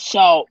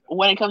 So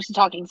when it comes to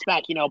Talking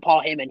Smack,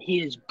 Paul Heyman,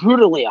 he is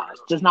brutally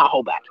honest, does not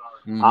hold back,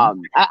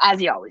 as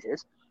he always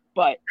is.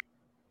 But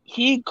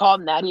he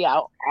called Natty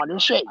out on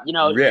his shit.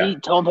 He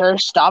told her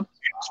stop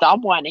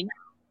whining,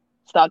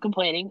 stop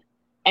complaining,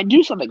 and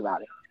do something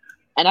about it.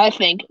 And I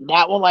think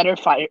that will light her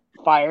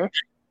fire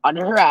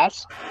under her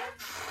ass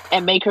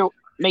and make them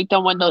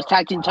win those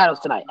tag team titles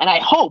tonight. And I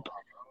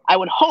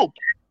would hope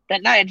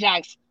that Nia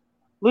Jax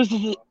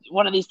loses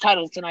one of these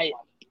titles tonight.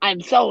 I'm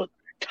so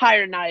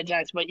tired of Nia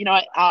Jax, but you know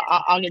what?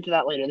 I'll get to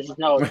that later. This is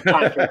no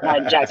time for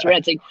Nia Jax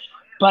ranting.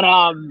 But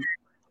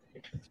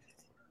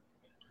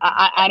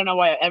I don't know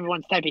why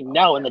everyone's typing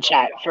no in the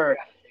chat for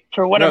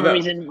whatever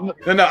reason.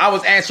 No. I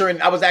was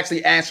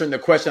actually answering the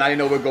question. I didn't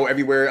know it would go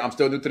everywhere. I'm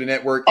still new to the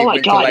network. It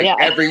went to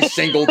every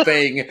single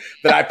thing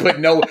that I put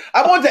no.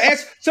 I wanted to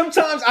answer.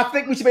 Sometimes I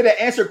think we should be able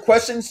to answer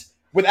questions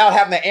without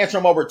having to answer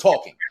them while we're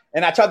talking.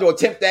 And I tried to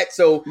attempt that.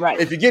 So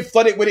if you get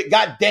flooded with it,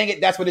 God dang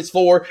it, that's what it's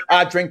for.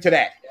 I drink to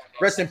that.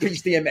 Rest in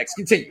peace, DMX.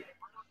 Continue.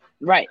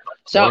 Right.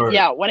 So,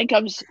 when it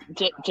comes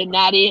to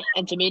Natty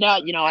and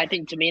Tamina, I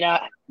think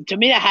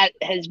Tamina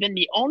has been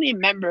the only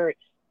member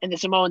in the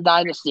Samoan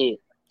dynasty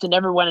to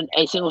never win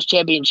a singles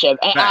championship.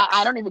 And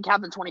I don't even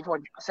count the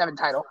 24/7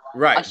 title.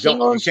 Right. A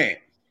singles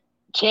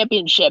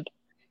championship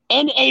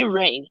in a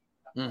ring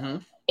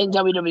in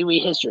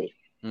WWE history.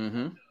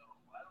 Mm-hmm.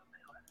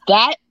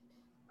 That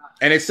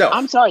and itself.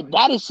 I'm sorry,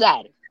 that is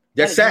sad.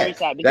 That's sad.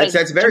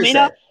 That's very Tamina,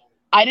 sad.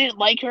 I didn't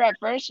like her at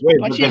first,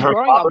 but she's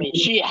growing on me.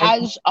 She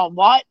has a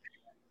lot.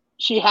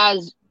 She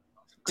has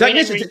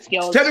great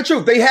skills. Tell the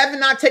truth. They have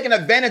not taken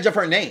advantage of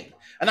her name.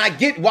 And I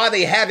get why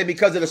they haven't,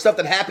 because of the stuff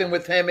that happened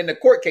with him in the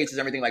court cases and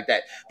everything like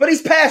that. But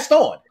he's passed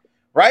on,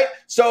 right?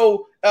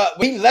 So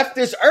when he left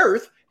this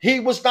earth,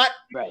 he was not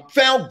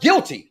found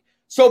guilty.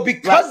 So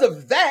because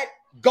of that,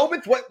 go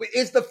with what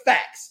is the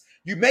facts.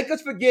 You make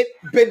us forget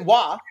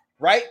Benoit,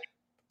 right?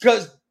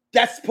 Because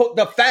that's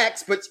the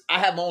facts, but I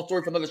have my own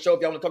story for another show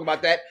if y'all want to talk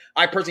about that.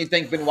 I personally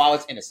think Benoit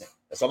is innocent.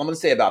 That's all I'm going to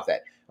say about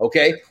that,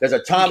 okay? There's a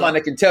timeline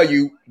that can tell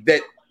you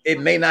that it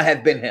may not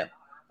have been him,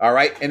 all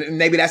right? And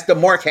maybe that's the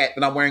Mark hat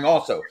that I'm wearing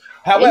also.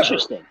 However,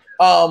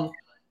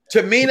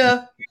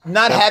 Tamina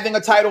not having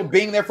a title,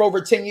 being there for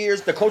over 10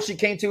 years, the closest she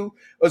came to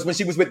was when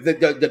she was with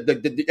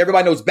the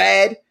everybody knows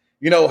Bad,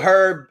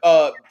 her,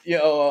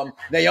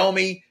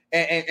 Naomi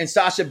and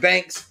Sasha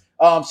Banks.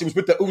 She was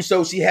with the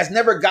Usos. She has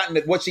never gotten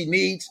what she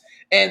needs.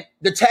 And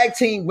the tag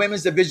team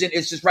women's division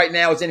is just right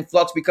now is in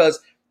flux because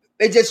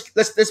they just,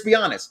 let's be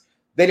honest.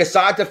 They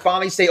decide to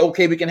finally say,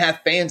 okay, we can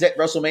have fans at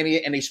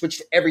WrestleMania, and they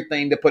switched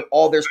everything to put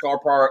all their star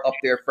power up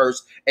there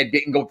first and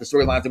didn't go with the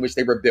storylines in which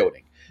they were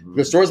building.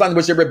 The storylines in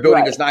which they were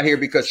building is not here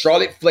because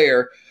Charlotte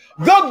Flair,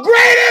 the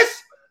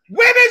greatest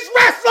women's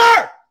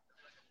wrestler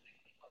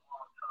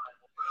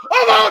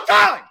of all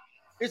time,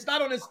 it's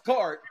not on this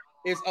card.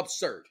 It's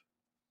absurd.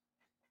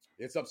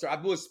 It's absurd. I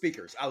blew his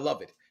speakers. I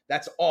love it.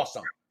 That's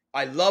awesome.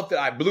 I love that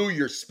I blew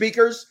your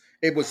speakers.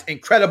 It was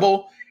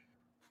incredible.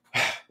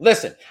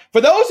 Listen,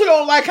 for those who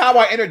don't like how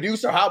I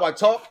introduce or how I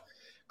talk,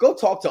 go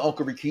talk to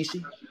Uncle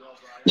Rikishi.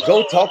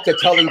 Go talk to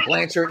Tully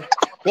Blanchard.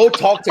 Go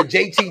talk to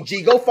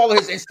JTG. Go follow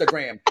his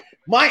Instagram.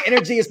 My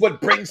energy is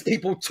what brings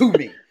people to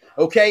me.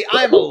 Okay?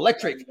 I am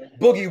electric.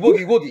 Boogie,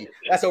 woogie, woogie.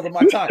 That's over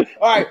my time.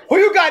 All right. Who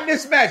you got in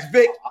this match,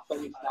 Vic?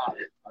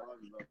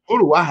 Who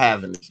do I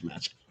have in this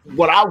match?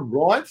 What I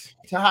want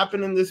to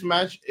happen in this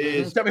match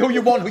is... Tell me who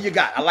you want, who you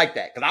got. I like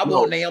that. Because I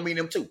want Naomi and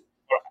them too.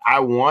 What I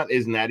want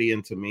is Natty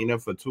and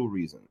Tamina for 2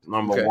 reasons.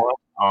 Number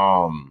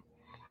one,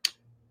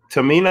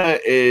 Tamina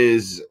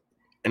is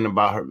in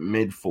about her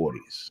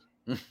mid-40s.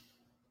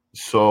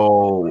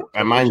 So,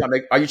 are you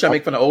trying to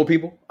make fun of old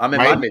people? I'm in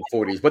my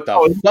mid-40s. What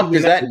the fuck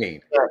does that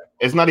mean?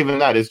 It's not even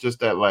that. It's just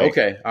that, like,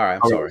 okay, all right,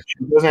 I'm sorry.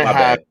 She doesn't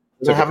have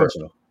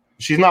personal.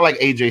 She's not like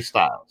AJ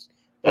Styles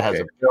that has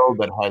a build,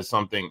 that has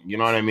something. You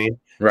know what I mean?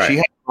 Right. She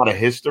has a lot of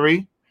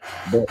history,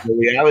 but the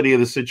reality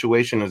of the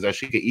situation is that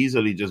she could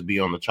easily just be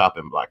on the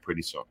chopping block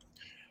pretty soon.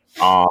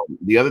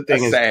 The other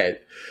thing is sad.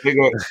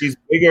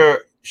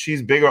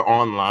 She's bigger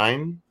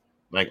online,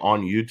 like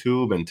on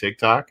YouTube and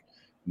TikTok,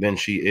 than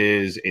she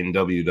is in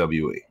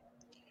WWE.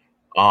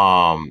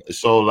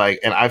 So like,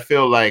 and I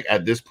feel like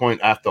at this point,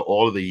 after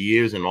all of the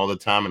years and all the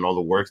time and all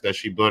the work that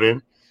she put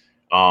in,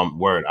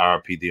 word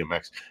RP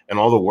DMX, and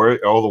all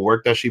the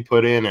work that she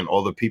put in and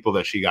all the people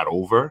that she got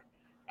over,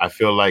 I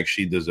feel like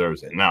she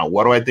deserves it. Now,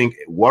 what do I think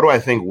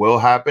will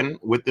happen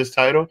with this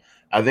title?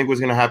 I think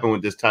what's going to happen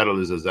with this title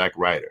is a Zack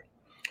Ryder.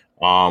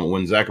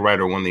 When Zack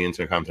Ryder won the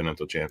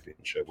Intercontinental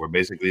Championship, where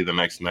basically the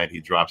next night he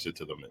drops it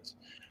to The Miz.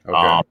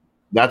 Okay.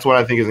 That's what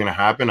I think is going to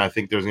happen. I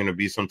think there's going to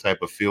be some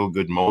type of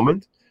feel-good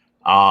moment.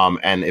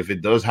 And if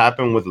it does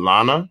happen with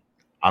Lana,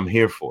 I'm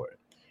here for it.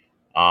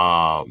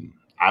 What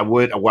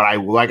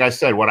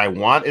I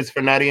want is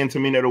for Natty and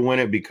Tamina to win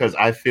it, because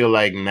I feel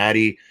like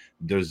Natty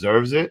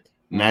deserves it.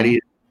 Mm-hmm. Natty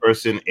is the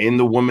person in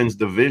the women's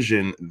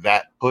division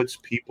that puts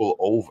people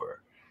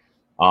over.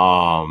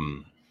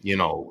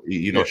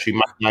 She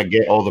might not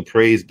get all the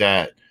praise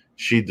that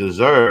she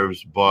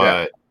deserves,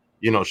 but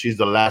she's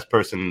the last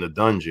person in the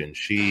dungeon.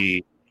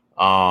 She,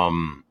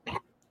 I'm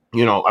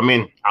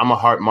a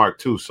heart mark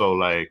too, so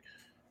like,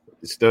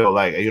 still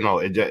like,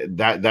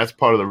 that's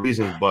part of the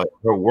reasons. But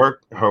her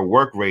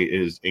work rate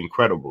is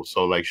incredible.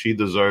 So like, she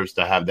deserves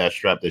to have that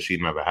strap that she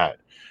never had.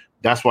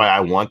 That's why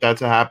I want that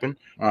to happen.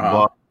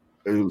 Uh-huh. But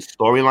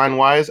storyline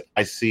wise,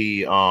 I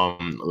see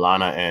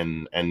Lana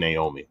and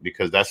Naomi,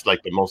 because that's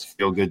like the most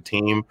feel good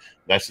team.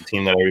 That's the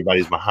team that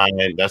everybody's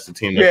behind. That's the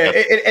team.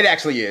 It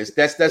actually is.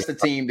 That's the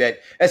team that,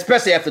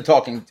 especially after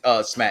talking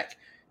Smack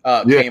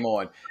came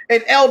on.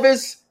 And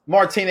Elvis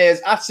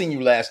Martinez, I seen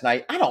you last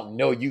night. I don't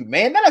know you,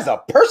 man. That is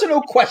a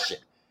personal question.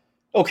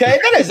 Okay,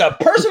 that is a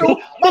personal.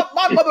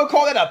 my mother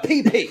called it a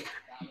PP.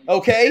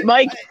 Okay,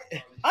 Mike.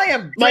 I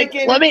am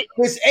drinking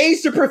this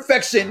Ace to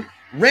Perfection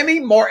Remy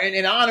Martin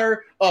in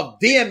honor of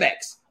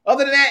DMX.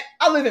 Other than that,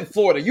 I live in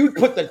Florida. You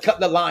put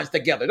the lines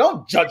together.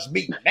 Don't judge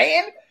me,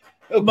 man.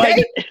 Okay.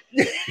 Mike,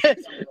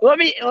 let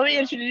me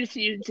introduce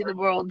you to the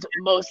world's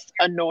most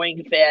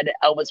annoying fan,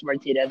 Elvis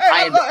Martinez.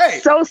 I am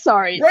so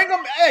sorry. Bring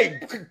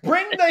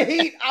the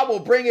heat. I will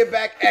bring it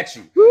back at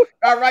you.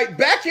 All right,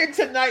 back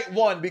into night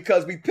one,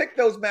 because we picked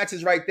those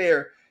matches right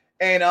there.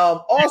 And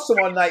also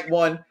on night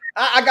one,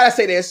 I gotta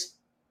say this.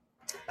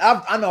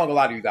 I know a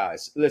lot of you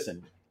guys.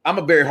 Listen, I'm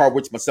a Barry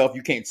Horowitz myself.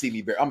 You can't see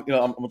me, Barry.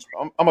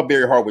 I'm a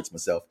Barry Horowitz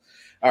myself.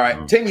 All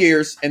right, 10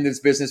 years in this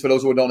business. For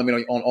those who don't know me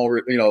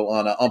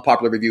on an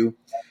unpopular review,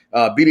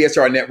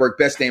 BDSR network,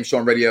 best damn show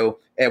on radio.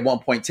 At one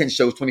point, 10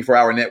 shows,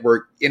 24-hour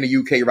network in the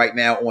UK right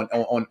now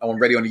on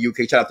radio in the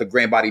UK. Shout out to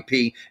Granddaddy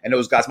P and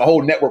those guys. My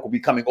whole network will be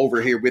coming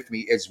over here with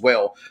me as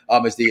well.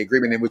 As the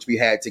agreement in which we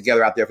had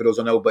together out there. For those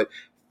who know, but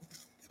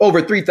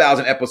over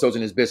 3,000 episodes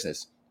in this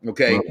business.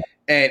 Okay,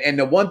 and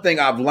the one thing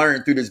I've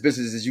learned through this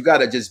business is you got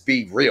to just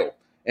be real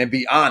and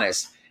be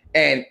honest.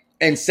 And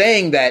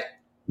saying that,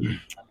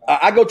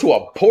 I go to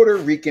a Puerto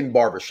Rican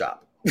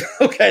barbershop.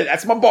 Okay,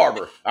 that's my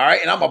barber. All right,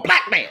 and I'm a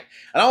black man.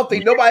 And I don't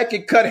think nobody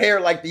can cut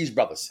hair like these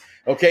brothers.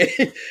 Okay,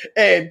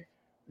 and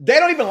they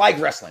don't even like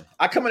wrestling.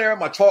 I come in there with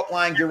my chalk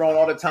line gear on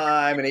all the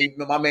time, and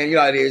my man, you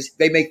know how it is.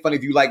 They make fun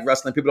if you like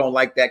wrestling. People don't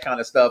like that kind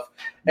of stuff.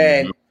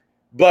 And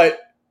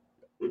but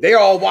they're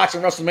all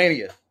watching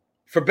WrestleMania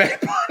for Bad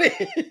Bunny.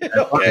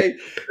 Okay,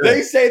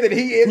 they say that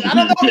he is. I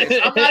don't know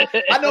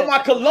this. I know my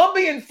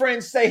Colombian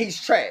friends say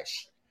he's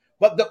trash.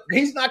 But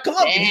he's not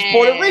Colombian. He's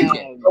Puerto Rican.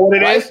 You know what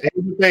it is?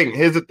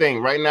 Here's the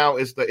thing. Right now,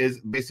 is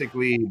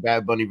basically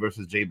Bad Bunny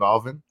versus J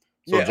Balvin.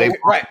 So J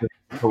Balvin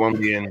is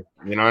Colombian.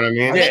 You know what I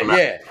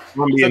mean?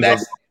 Colombian.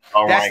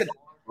 So that's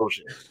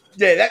bullshit.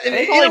 Yeah.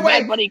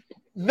 Bad Bunny.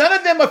 None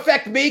of them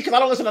affect me because I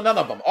don't listen to none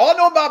of them. All I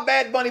know about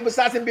Bad Bunny,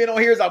 besides him being on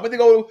here, is I went to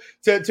go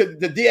to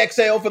the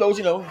DXL for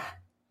those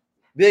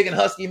big and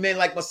husky men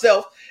like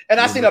myself, and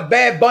I seen a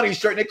Bad Bunny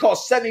shirt and it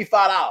cost $75.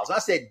 And I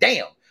said,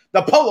 "Damn,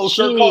 the polo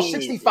shirt cost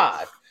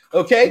 $65."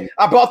 Okay,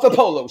 I bought the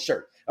polo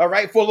shirt, all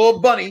right, for a little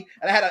bunny.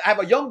 And I have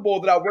a young boy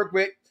that I work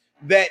with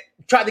that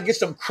tried to get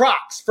some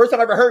Crocs. First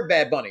time I ever heard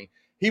Bad Bunny.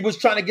 He was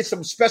trying to get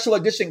some special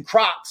edition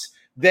Crocs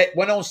that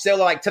went on sale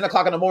at like 10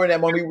 o'clock in the morning that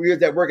morning. We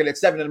were at work at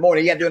 7 in the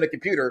morning. He had to do on the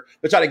computer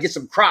to try to get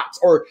some Crocs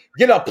or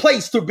get a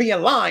place to be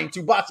in line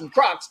to buy some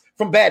Crocs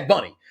from Bad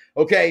Bunny.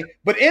 Okay,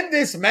 but in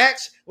this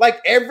match, like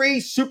every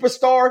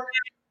superstar,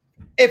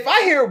 if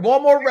I hear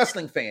one more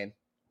wrestling fan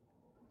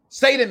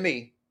say to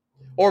me,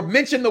 or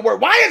mention the word,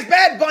 why is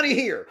Bad Bunny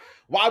here?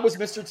 Why was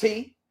Mr.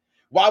 T?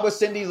 Why was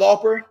Cyndi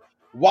Lauper?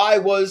 Why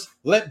was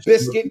Limp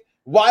Bizkit?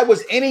 Why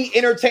was any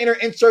entertainer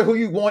insert who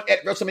you want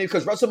at WrestleMania?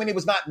 Because WrestleMania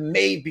was not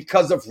made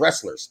because of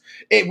wrestlers.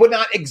 It would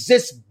not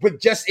exist with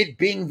just it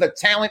being the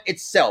talent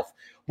itself.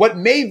 What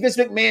made Vince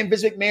McMahon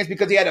is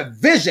because he had a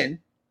vision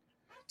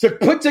to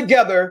put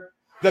together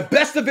the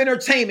best of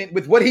entertainment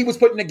with what he was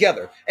putting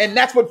together. And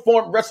that's what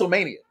formed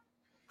WrestleMania.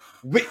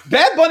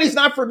 Bad Bunny's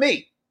not for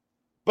me,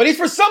 but he's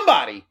for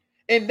somebody.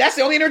 And that's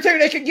the only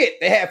entertainment they can get.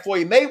 They have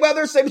Floyd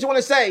Mayweather, say what you want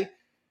to say.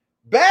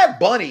 Bad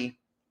Bunny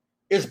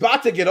is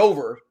about to get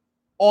over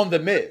on The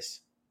Miz.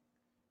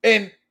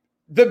 And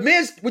The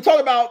Miz, we talk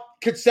about,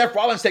 could Seth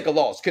Rollins take a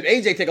loss? Could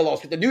AJ take a loss?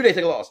 Could the New Day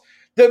take a loss?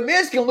 The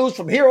Miz can lose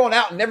from here on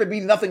out and never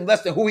be nothing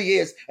less than who he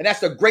is. And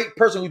that's the great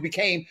person who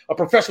became a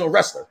professional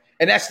wrestler.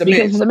 And that's The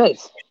Miz.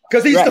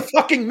 Because he's the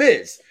fucking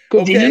Miz.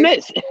 Because he's The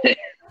Miz.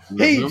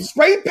 He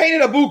spray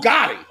painted a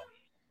Bugatti.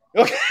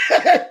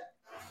 Okay.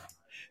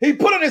 He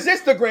put on his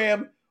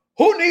Instagram,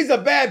 who needs a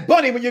bad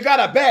bunny when you got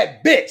a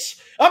bad bitch?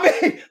 I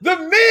mean, The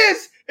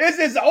Miz is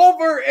as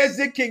over as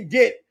it can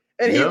get,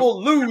 and he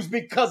will lose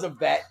because of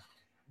that.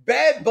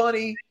 Bad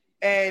Bunny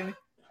and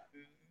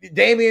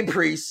Damian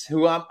Priest,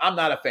 who I'm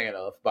not a fan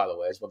of, by the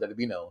way, I just want that to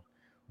be known,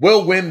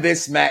 will win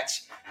this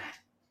match.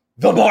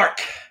 The Mark.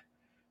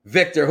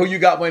 Victor, who you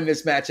got winning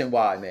this match and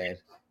why, man?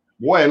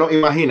 Bueno,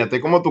 imagínate,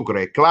 ¿cómo tú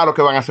crees? Claro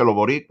que van a ser los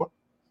boricuas.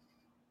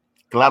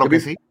 Claro que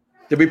sí.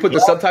 Did we put the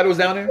subtitles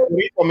down there?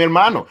 Mi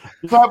hermano.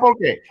 ¿Tú sabes por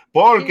qué?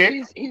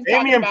 Porque he's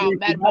talking about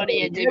Bad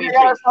Bunny and Damian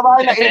Priest.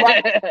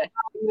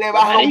 Le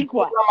baja una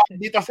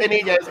maldita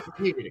cenilla ese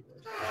tigre.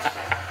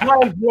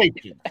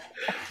 Translation.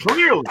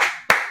 Clearly.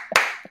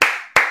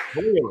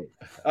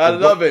 I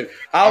love it.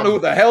 I don't know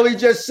what the hell he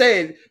just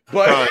said,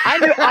 but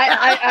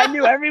I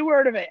knew every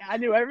word of it.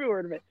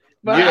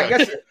 But I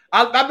guess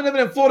I've been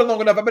living in Florida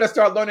long enough. I better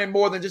start learning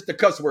more than just the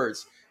cuss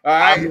words. All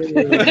right.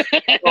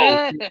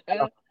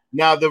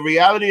 Now, the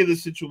reality of the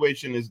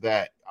situation is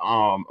that,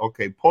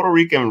 Puerto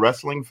Rican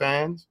wrestling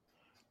fans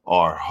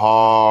are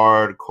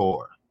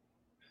hardcore.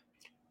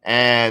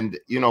 And,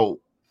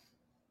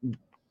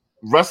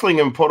 wrestling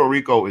in Puerto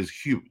Rico is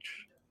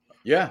huge.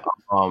 Yeah.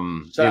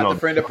 Shout out to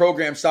friend of the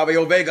program,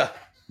 Savio Vega.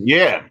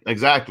 Yeah,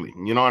 exactly.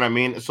 You know what I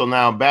mean? So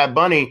now Bad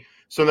Bunny.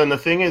 So then the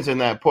thing is in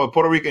that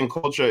Puerto Rican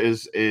culture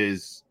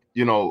is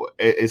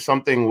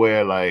something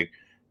where like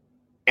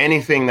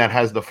anything that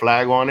has the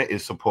flag on it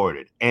is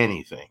supported.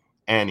 Anything.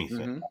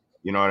 Mm-hmm.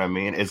 You know what I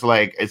mean? It's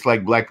like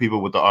black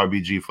people with the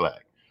RBG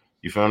flag.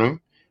 You feel me?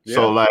 Yeah.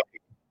 So like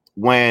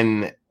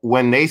when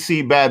they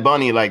see Bad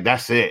Bunny, like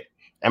that's it.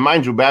 And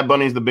mind you, Bad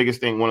Bunny is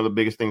one of the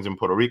biggest things in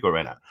Puerto Rico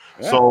right now.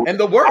 Yeah. So and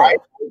the world,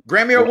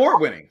 Grammy Award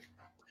winning.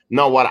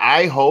 No, what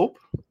I hope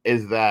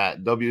is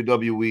that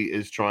WWE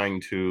is trying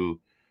to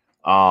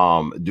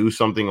do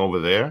something over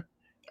there,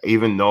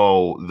 even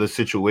though the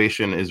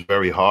situation is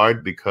very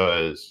hard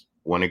because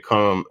not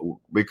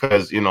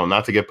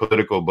to get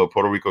political, but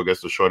Puerto Rico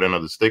gets the short end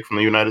of the stick from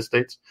the United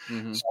States.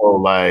 Mm-hmm.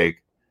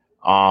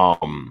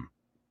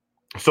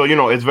 So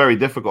it's very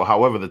difficult.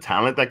 However, the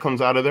talent that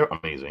comes out of there,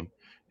 amazing.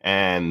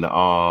 And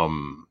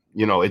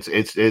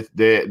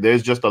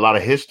there's just a lot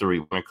of history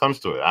when it comes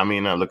to it. I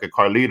mean, look at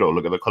Carlito,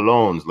 look at the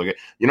Colones, look at,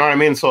 you know what I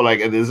mean? So like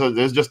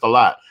there's just a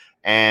lot.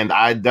 And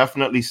I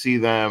definitely see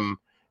them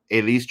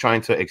at least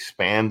trying to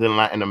expand in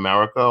Latin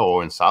America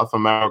or in South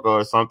America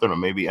or something, or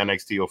maybe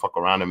NXT will fuck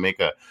around and make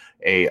a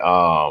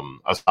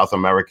South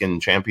American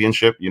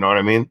championship. You know what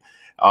I mean?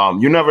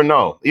 You never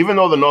know. Even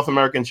though the North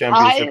American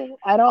championship,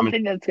 I don't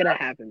think that's gonna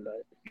happen.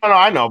 But no,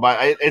 I know, but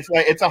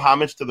it's a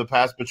homage to the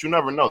past. But you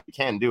never know. You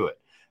can't do it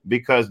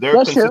because they're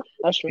That's true.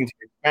 to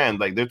expand.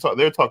 Like they're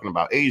talking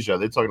about Asia.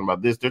 They're talking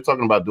about this. They're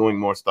talking about doing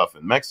more stuff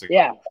in Mexico.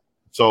 Yeah.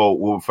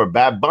 So for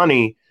Bad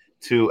Bunny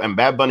and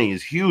Bad Bunny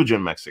is huge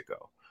in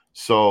Mexico.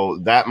 So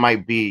that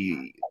might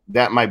be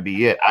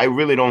it. I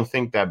really don't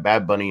think that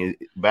Bad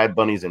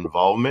Bunny's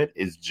involvement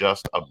is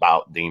just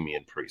about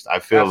Damian Priest. I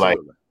feel like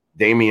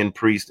Damian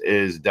Priest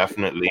is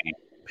definitely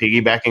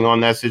piggybacking on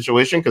that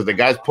situation because the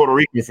guy's Puerto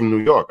Rican from New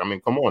York. I mean,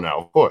 come on now,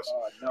 of course.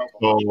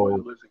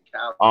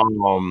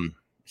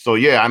 So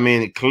yeah, I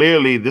mean,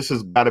 clearly this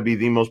has got to be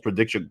the most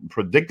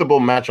predictable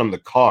match on the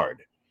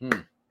card. You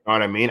know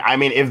what I mean? I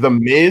mean, if the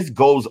Miz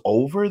goes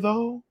over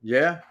though,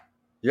 yeah.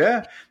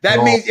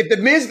 That means if the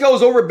Miz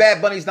goes over,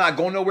 Bad Bunny's not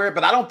going nowhere,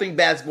 but I don't think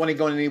Bad Bunny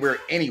going anywhere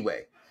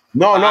anyway.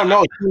 No.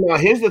 Now,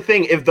 here's the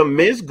thing. If the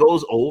Miz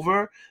goes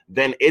over,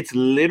 then it's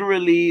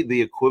literally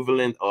the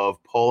equivalent of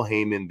Paul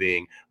Heyman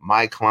being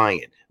my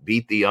client,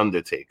 beat The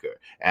Undertaker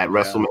at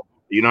WrestleMania.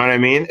 You know what I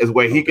mean? Is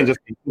where he can just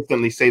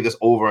consistently say this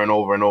over and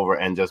over and over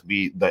and just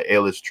be the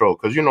A-list troll.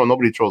 Because,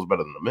 nobody trolls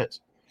better than the Miz.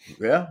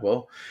 Yeah,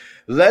 well,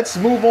 let's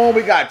move on.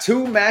 We got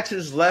 2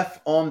 matches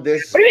left on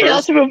this. What do you mean?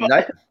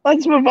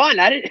 Let's move on.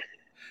 I didn't...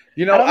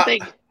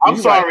 I'm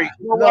sorry.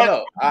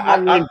 No.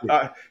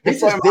 He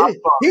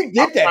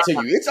did that to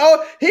you. It's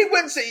all he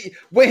wouldn't say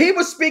when he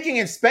was speaking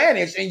in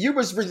Spanish and you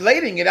was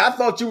relating it. I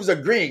thought you was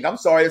agreeing. I'm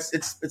sorry.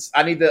 It's.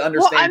 I need to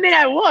understand. Well, I mean,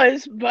 I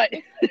was, but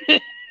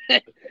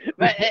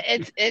but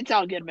it's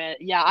all good, man.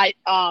 Yeah, I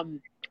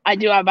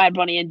do have Bad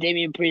Bunny and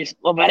Damian Priest,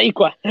 La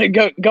Baricua,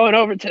 going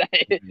over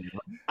today.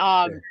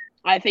 I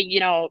think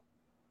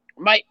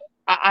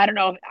I don't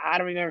know. I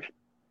don't remember.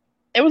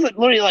 It was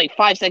literally like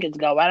 5 seconds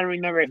ago. I don't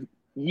remember if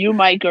you,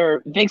 Mike,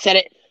 or Vic said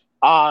it.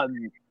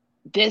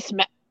 This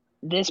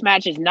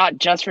match is not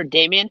just for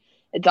Damian.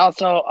 It's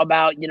also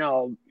about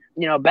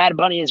Bad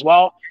Bunny as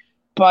well.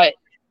 But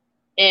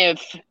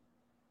if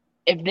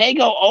they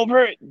go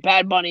over,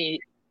 Bad Bunny,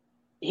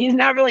 he's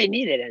not really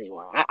needed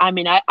anymore.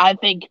 I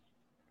think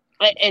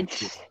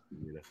it's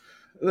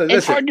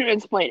hard to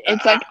explain.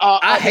 It's like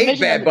I hate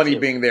Bad Bunny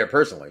being there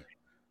personally.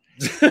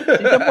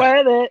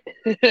 I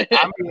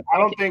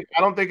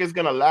don't think it's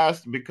gonna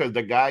last because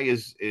the guy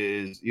is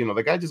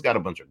the guy just got a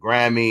bunch of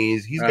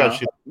Grammys. He's got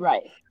shit.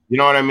 Right. You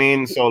know what I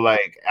mean? So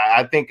like,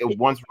 I think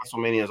once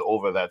WrestleMania is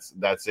over, that's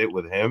it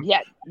with him.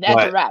 Yeah,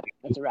 that's a wrap.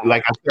 That's a wrap.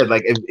 Like I said,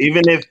 like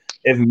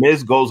if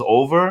Miz goes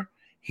over,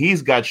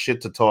 he's got shit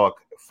to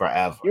talk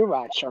forever. You're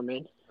right,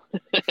 Sherman.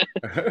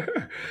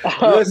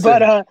 Listen,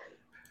 but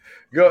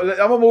go. I'm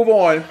gonna move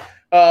on.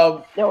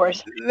 No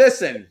worries.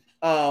 Listen,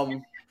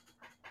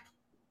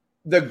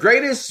 the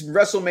greatest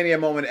WrestleMania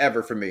moment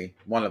ever for me,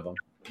 one of them,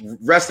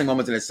 wrestling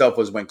moments in itself,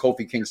 was when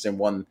Kofi Kingston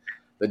won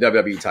the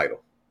WWE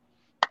title.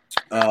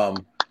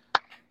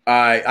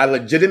 I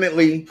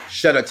legitimately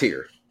shed a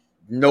tear.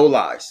 No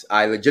lies.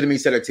 I legitimately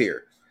shed a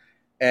tear.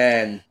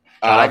 And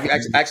I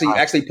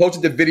actually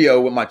posted the video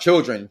with my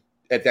children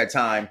at that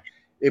time.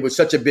 It was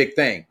such a big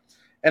thing.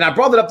 And I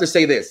brought it up to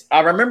say this. I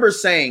remember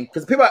saying,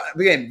 because people,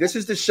 again, this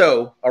is the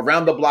show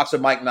Around Da Bloxxx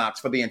with Mike Knoxxx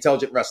for the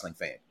intelligent wrestling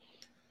fan.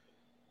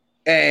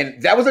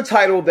 And that was a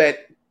title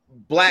that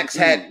blacks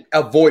had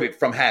avoided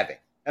from having.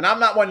 And I'm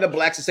not one of the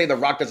blacks to say The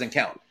Rock doesn't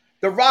count.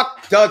 The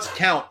Rock does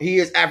count. He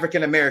is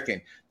African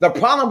American. The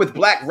problem with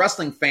black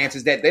wrestling fans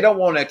is that they don't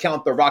want to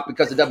count The Rock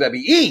because the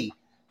WWE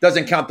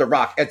doesn't count The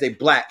Rock as a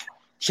black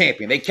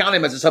champion. They count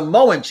him as a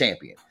Samoan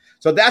champion.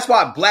 So that's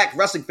why black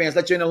wrestling fans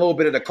let you in a little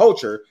bit of the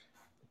culture.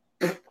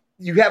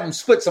 You have them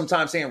split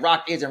sometimes saying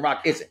Rock is and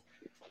Rock isn't.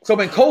 So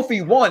when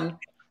Kofi won,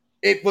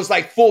 it was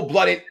like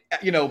full-blooded,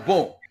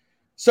 boom.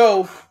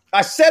 So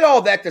I said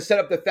all that to set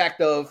up the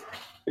fact of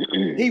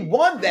he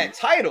won that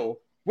title,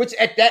 which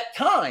at that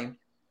time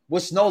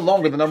was no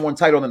longer the number one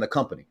title in the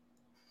company.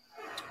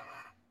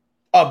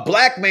 A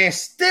black man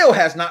still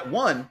has not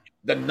won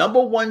the number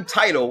one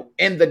title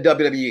in the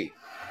WWE.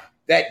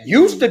 That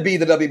used to be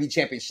the WWE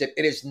Championship.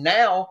 It is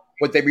now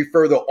what they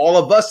refer to all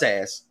of us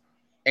as,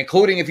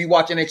 including if you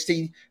watch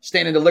NXT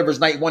Stand and Delivers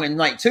Night 1 and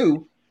Night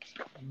 2,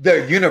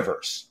 the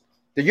Universe.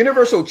 The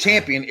Universal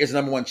Champion is the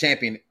number one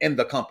champion in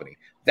the company.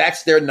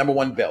 That's their number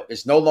one belt.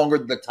 It's no longer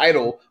the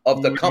title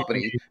of the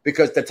company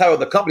because the title of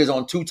the company is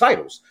on two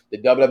titles, the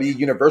WWE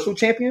Universal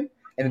Champion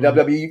and the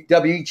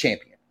WWE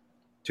Champion.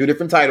 Two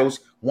different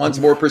titles. One's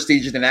more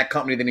prestigious in that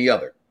company than the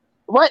other.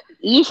 What?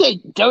 You say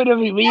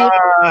WWE?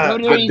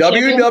 The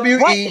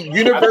WWE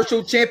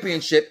Universal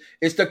Championship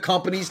is the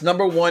company's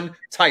number one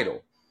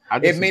title.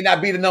 It may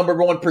not be the number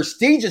one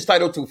prestigious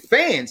title to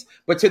fans,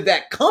 but to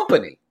that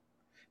company,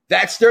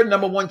 that's their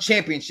number one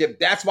championship.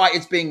 That's why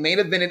it's being main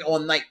evented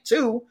on night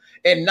 2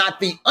 and not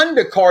the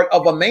undercard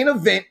of a main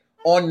event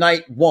on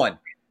night 1.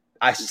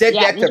 I said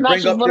that to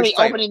bring up this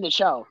title. Opening the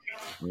show.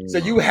 So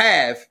you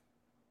have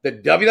the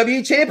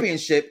WWE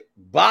Championship,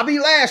 Bobby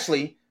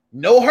Lashley,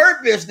 no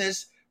hurt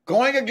business,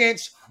 going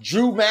against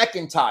Drew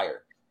McIntyre.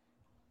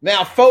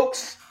 Now,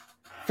 folks,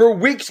 for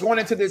weeks going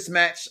into this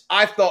match,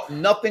 I thought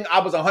nothing. I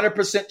was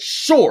 100%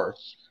 sure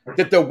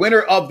that the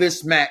winner of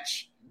this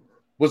match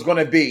was going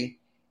to be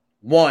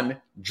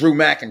Drew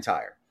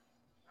McIntyre.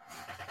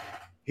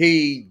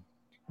 He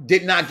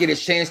did not get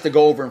his chance to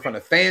go over in front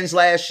of fans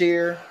last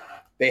year.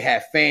 They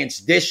have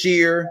fans this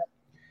year.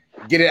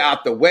 Get it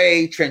out the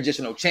way.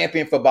 Transitional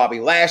champion for Bobby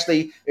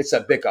Lashley. It's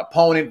a big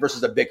opponent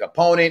versus a big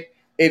opponent.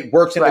 It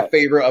works in the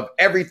favor of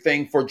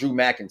everything for Drew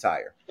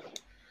McIntyre.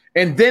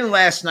 And then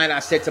last night I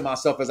said to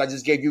myself, as I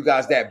just gave you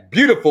guys that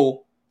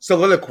beautiful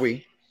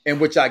soliloquy in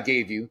which I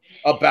gave you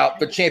about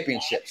the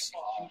championships.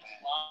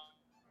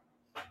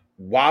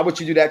 Why would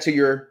you do that to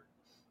your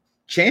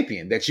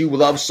champion that you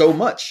love so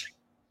much?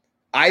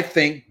 I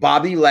think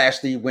Bobby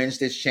Lashley wins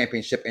this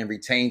championship and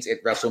retains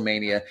at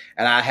WrestleMania,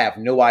 and I have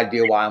no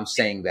idea why I'm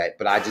saying that,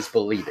 but I just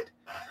believe it.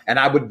 And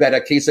I would bet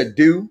a case of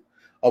dew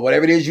or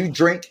whatever it is you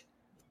drink.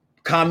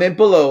 Comment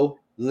below.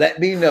 Let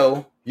me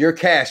know your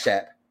Cash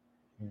App.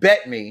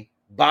 Bet me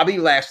Bobby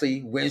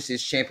Lashley wins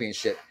this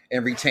championship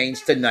and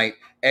retains tonight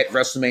at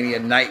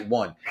WrestleMania Night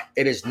 1.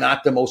 It is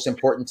not the most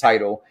important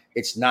title.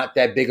 It's not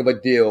that big of a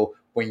deal.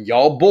 When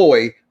y'all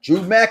boy,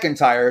 Drew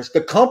McIntyre's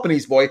the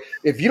company's boy,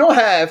 if you don't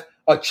have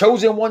a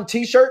Chosen One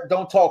t-shirt,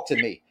 don't talk to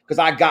me because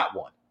I got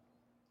one.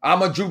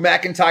 I'm a Drew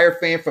McIntyre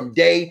fan from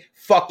day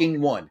fucking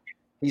one.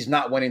 He's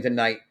not winning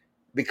tonight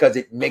because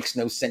it makes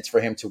no sense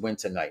for him to win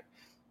tonight.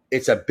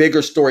 It's a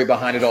bigger story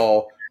behind it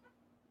all.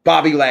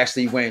 Bobby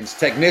Lashley wins.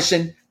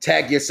 Technician,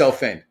 tag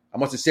yourself in. I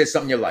must have said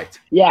something you liked.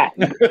 Yeah,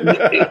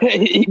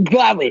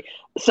 gladly.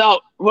 So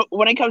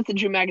when it comes to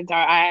Drew McIntyre,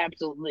 I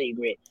absolutely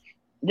agree.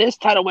 This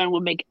title win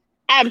would make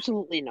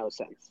absolutely no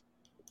sense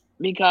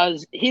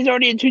because he's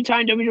already a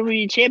 2-time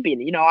WWE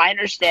champion. I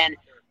understand,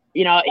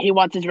 he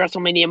wants his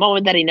WrestleMania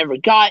moment that he never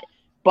got.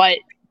 But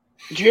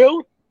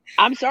Drew,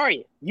 I'm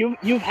sorry.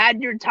 You've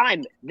had your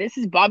time. This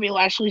is Bobby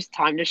Lashley's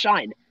time to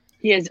shine.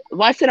 He is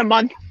less than a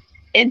month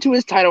into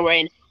his title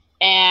reign.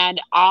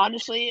 And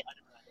honestly,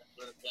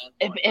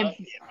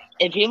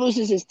 if he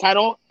loses his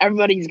title,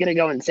 everybody's gonna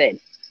go insane,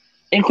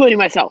 including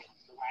myself.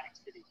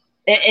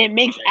 It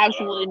makes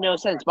absolutely no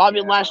sense.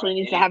 Bobby Lashley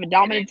needs to have a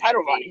dominant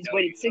title run. He's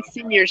waited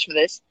 16 years for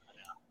this,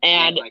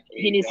 and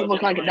he needs to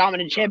look like a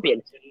dominant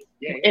champion.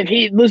 If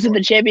he loses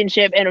the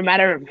championship in a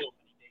matter of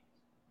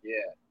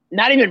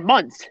not even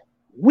months,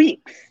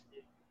 weeks,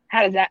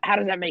 how does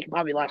that make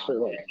Bobby Lashley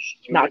look?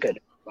 Not good.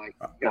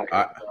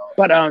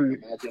 But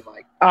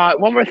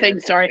one more thing,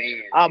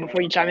 sorry,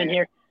 before you chime in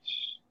here.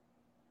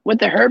 With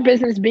the Hurt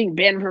Business being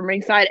banned from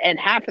ringside and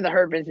half of the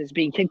Hurt Business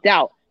being kicked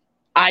out,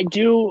 I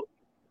do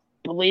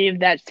believe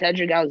that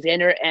Cedric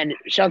Alexander and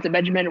Shelton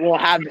Benjamin will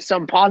have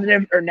some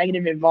positive or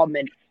negative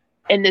involvement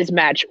in this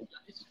match,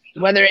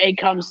 whether it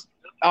comes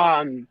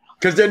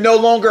because they're no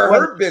longer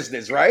Hurt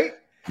Business, right?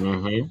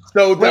 Mm-hmm.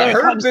 So the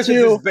Hurt Business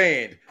is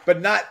banned,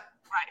 but not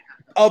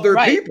other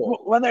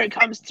people. Whether it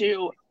comes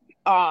to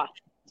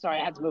sorry,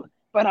 I had to move.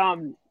 But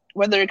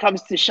whether it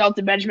comes to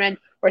Shelton Benjamin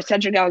or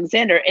Cedric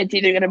Alexander, it's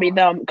either going to be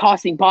them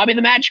costing Bobby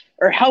the match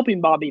or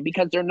helping Bobby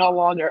because they're no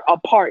longer a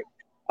part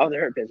of the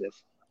Hurt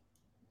Business.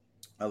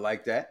 I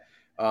like that.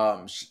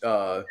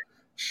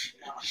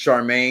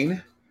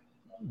 Charmaine,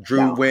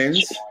 Drew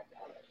wins.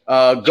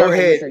 Go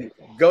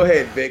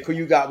ahead, Vic. Who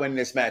you got winning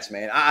this match,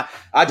 man?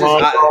 Put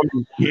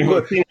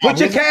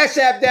your Cash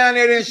App down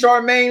there, then,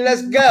 Charmaine.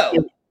 Let's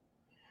go.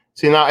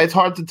 See, now it's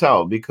hard to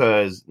tell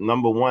because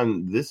number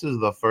one, this is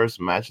the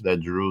first match that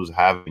Drew's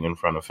having in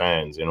front of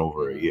fans in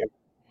over a year.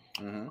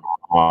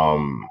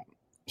 Mm-hmm.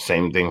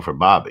 Same thing for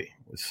Bobby.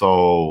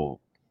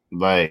 So,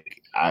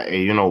 like,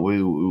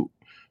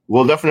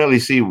 we'll definitely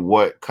see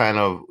what kind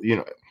of,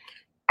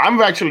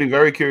 I'm actually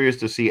very curious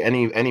to see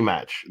any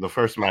match, the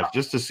first match,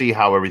 just to see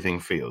how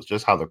everything feels,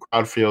 just how the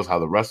crowd feels, how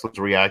the wrestlers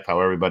react,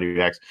 how everybody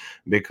reacts,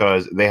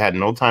 because they had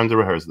no time to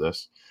rehearse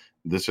this.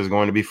 This is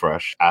going to be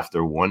fresh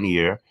after 1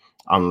 year,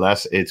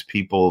 unless it's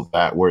people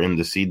that were in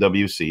the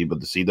CWC, but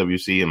the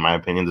CWC, in my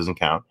opinion, doesn't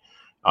count.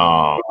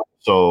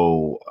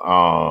 So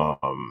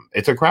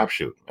it's a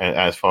crapshoot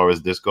as far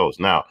as this goes.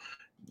 Now,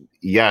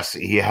 yes,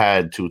 he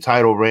had 2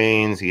 title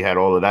reigns. He had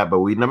all of that, but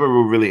we never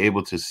were really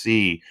able to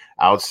see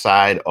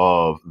outside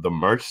of the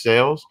merch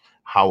sales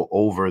how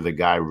over the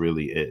guy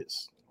really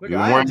is. Look,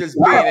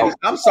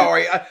 I'm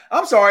sorry.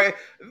 I'm sorry.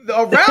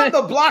 Around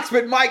the Blocks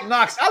with Mike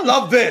Knoxxx. I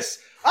love this.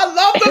 I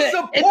love the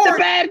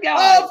support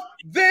of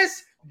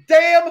this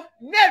damn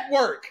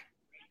network.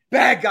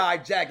 Bad guy,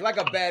 Jack, like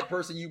a bad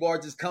person you are,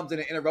 just comes in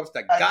and interrupts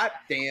the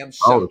goddamn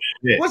show. Oh,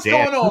 shit, what's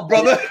going on,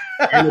 brother?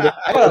 I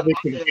heard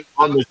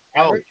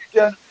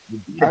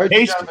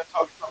you gentlemen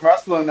talking some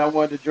wrestling, and I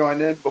wanted to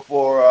join in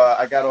before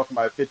I got off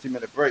my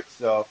 15-minute break.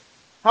 So,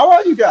 how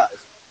are you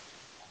guys?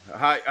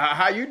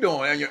 How you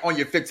doing on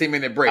your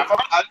 15-minute break?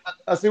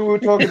 I see we were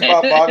talking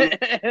about Bobby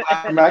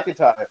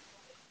McIntyre.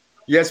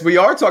 Yes, we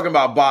are talking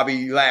about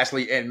Bobby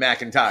Lashley and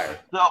McIntyre.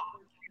 So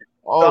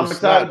I'm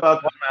excited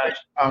about that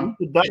match.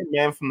 The Dutch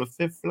man from the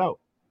 5th floor.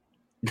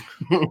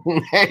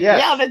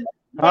 Yes.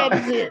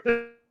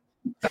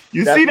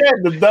 You see that?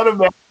 The Dunham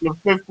man from the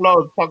 5th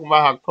floor is talking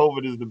about how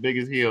COVID is the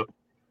biggest heel.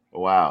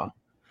 Wow.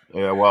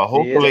 Yeah, well,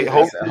 hopefully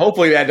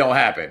that don't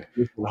happen.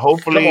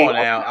 Hopefully. Come on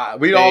now.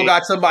 We all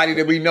got somebody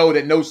that we know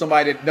that knows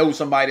somebody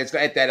that's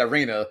at that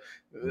arena.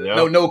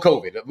 Yep. No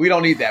COVID. We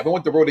don't need that. We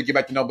want the road to get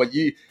back to know, but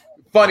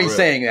funny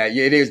saying that.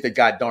 Yeah, it is the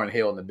goddamn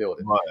hell in the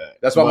building.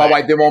 That's why my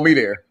wife didn't want me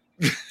there.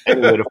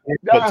 Anyway,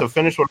 to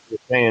finish what I was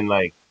saying,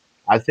 like,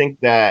 I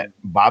think that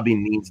Bobby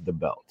needs the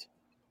belt.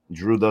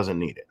 Drew doesn't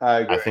need it.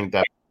 I think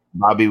that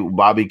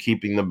Bobby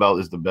keeping the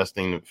belt is the best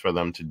thing for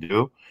them to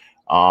do.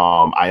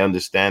 I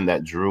understand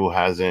that Drew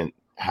hasn't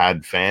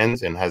had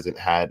fans and hasn't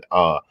had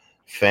a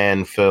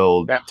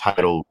fan-filled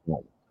title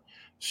run.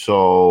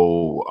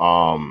 So,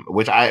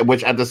 which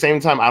at the same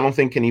time I don't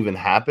think can even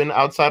happen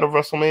outside of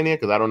WrestleMania,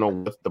 because I don't know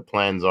what the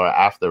plans are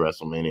after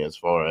WrestleMania as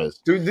far as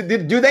do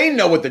they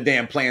know what the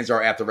damn plans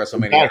are after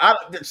WrestleMania?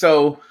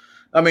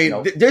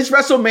 This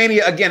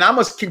WrestleMania again. I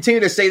must continue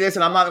to say this,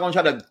 and I'm not going to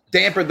try to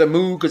dampen the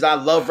mood because I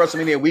love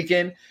WrestleMania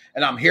weekend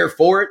and I'm here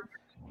for it.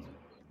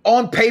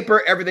 On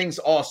paper, everything's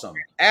awesome.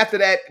 After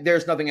that,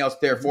 there's nothing else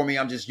there for me.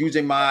 I'm just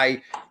using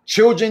my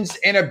children's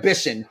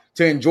inhibition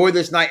to enjoy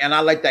this night, and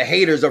I let the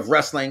haters of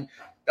wrestling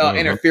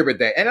interfere with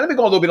that. And let me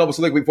go a little bit over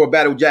slick before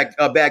Bad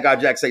Guy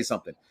Jack say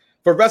something.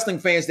 For wrestling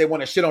fans, they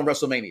want to shit on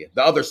WrestleMania,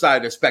 the other side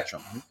of the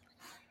spectrum.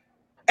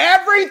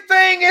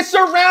 Everything is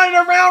surrounded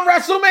around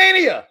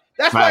WrestleMania.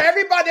 That's why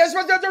that's why there's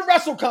a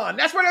WrestleCon.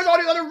 That's why there's all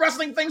these other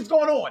wrestling things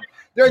going on.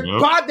 They're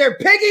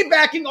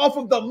piggybacking off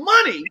of the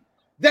money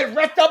that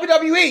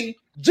WWE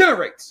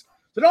generates.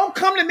 So don't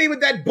come to me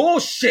with that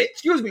bullshit,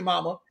 excuse me,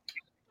 mama,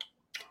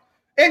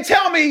 and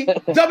tell me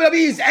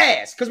WWE's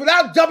ass. Because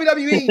without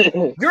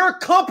WWE, your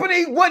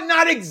company would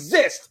not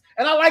exist.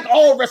 And I like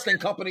all wrestling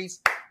companies.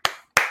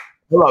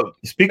 Look,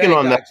 speaking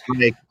on that,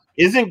 like,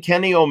 isn't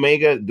Kenny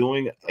Omega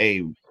doing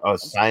a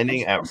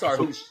signing at? I'm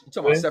sorry, you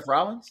talking about Seth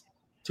Rollins?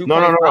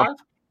 No.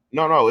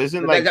 No,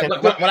 isn't like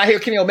when I hear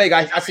Kenny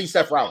Omega, I see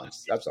Seth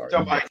Rollins. I'm sorry. No,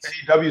 like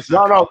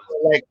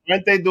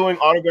aren't they doing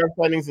autograph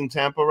signings in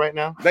Tampa right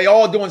now? They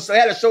all doing. They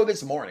had a show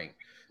this morning.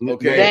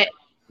 Okay,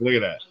 look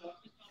at that.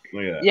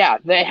 Yeah,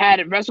 they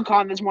had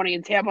WrestleCon this morning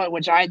in Tampa,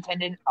 which I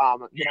attended. I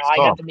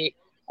got to meet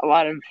a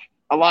lot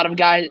of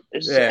guys.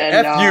 Yeah,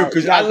 and, F you,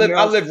 because I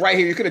live right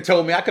here. You could have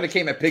told me. I could have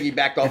came and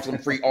piggybacked off some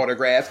free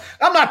autographs.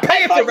 I'm not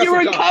paying for WrestleCon. You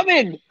were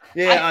coming.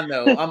 Yeah, I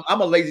know.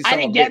 I'm a lazy son of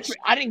a bitch.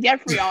 I didn't get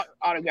free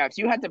autographs.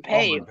 You had to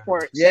pay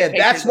for it. Yeah,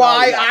 that's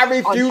why I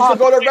refuse to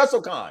go to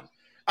WrestleCon.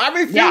 I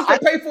refuse to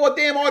pay for a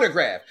damn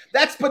autograph.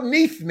 That's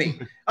beneath me.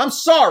 I'm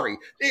sorry.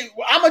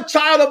 I'm a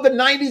child of the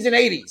 90s and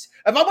 80s.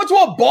 If I went to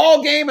a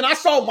ball game and I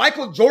saw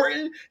Michael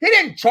Jordan, he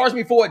didn't charge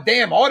me for a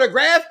damn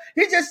autograph.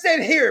 He just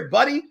said, here,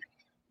 buddy.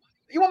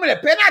 You want me to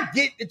pay? I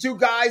get that you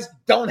guys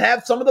don't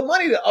have some of the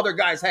money that other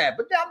guys have,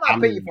 but I'm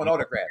not paying you for an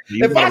autograph.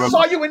 If I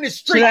saw you in the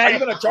street, are you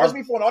going to charge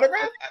me for an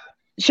autograph?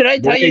 Should I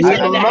tell you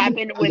something that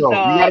happened with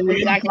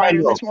Zack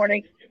Ryder this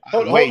morning?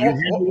 Wait, here's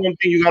the one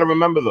thing you got to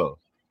remember, though.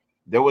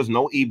 There was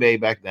no eBay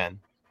back then.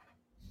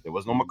 There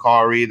was no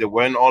Macari. There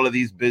weren't all of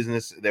these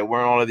businesses.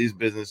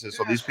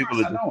 So these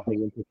people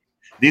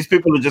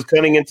are just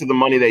cutting into the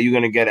money that you're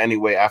going to get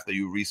anyway after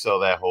you resell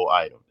that whole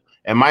item.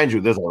 And mind you,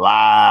 there's a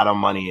lot of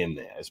money in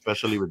there,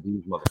 especially with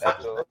these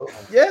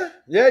motherfuckers.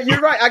 Yeah, you're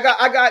right. I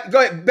got.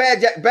 Go ahead,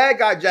 bad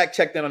guy Jack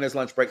checked in on his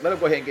lunch break. Let him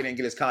go ahead and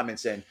get his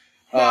comments in.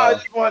 I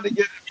just wanted to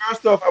get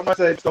first off. I want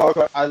to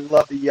say, I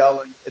love the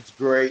yelling. It's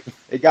great.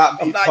 It got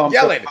me. I'm not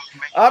yelling.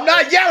 I'm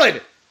not yelling.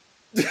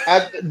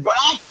 I'm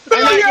not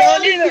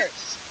yelling either.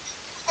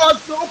 I'm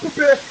so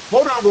prepared.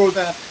 Hold on,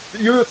 Roseanne.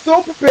 You're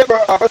so prepared for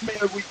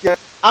WrestleMania weekend.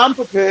 I'm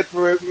prepared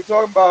for it. We're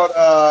talking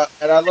about,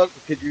 and I love.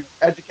 Could you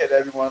educate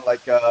everyone?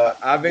 Like,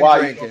 I've been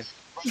drinking.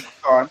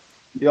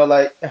 You're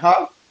like,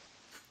 huh?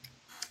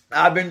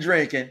 I've been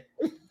drinking.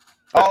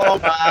 Oh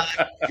my!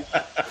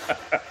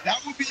 That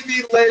will be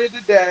me later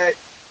today.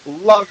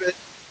 Love it.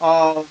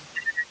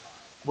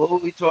 What will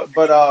we talk?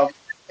 But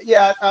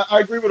yeah, I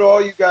agree with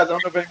all you guys. I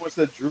don't know if anyone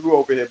said Drew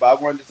over here, but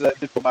I wanted to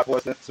just put my 4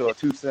 cents or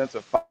 2 cents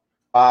or 5.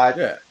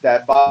 Yeah.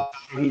 That Bob,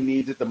 he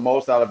needs it the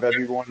most out of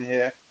everyone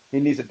here. He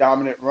needs a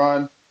dominant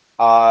run.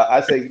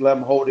 I say let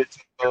him hold it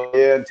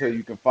until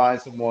you can find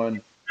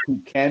someone who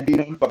can beat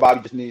him. But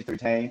Bobby just needs to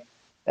retain.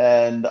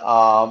 And that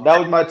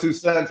was my 2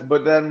 cents.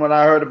 But then when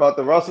I heard about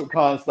the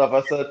WrestleCon stuff,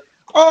 I said,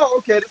 "Oh,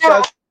 okay, this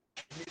guy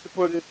needs to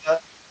put in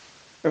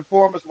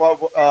inform us while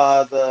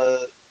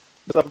the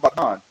stuff about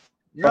Con."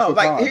 No,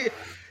 like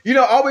I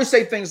always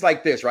say things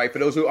like this, right? For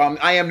those who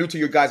I am new to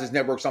your guys'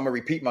 network, so I'm gonna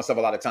repeat myself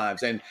a lot of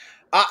times. And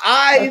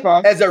I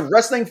as a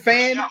wrestling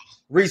fan,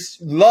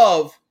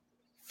 love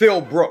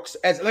Phil Brooks.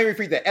 Let me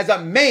repeat that. As a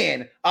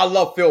man, I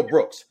love Phil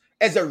Brooks.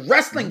 As a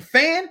wrestling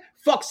fan,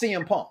 fuck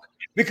CM Punk.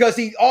 Because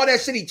all that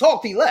shit he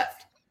talked, he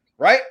left.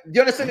 Right? You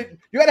understand?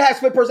 You got to have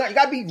split personality.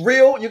 You got to be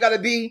real. You got to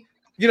be,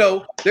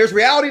 there's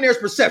reality and there's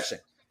perception,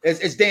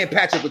 as Dan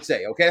Patrick would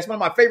say. Okay? That's one of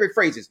my favorite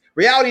phrases.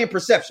 Reality and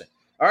perception.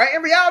 All right?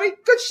 In reality,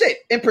 good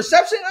shit. In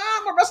perception,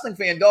 I'm a wrestling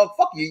fan, dog.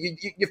 Fuck you.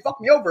 You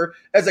fucked me over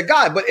as a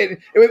guy. But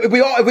if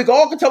we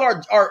all can tell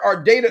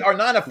our data, our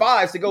 9 to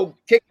 5s to go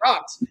kick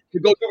rocks, to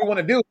go do what we want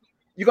to do,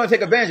 you're going to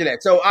take advantage of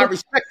that. So I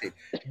respect it.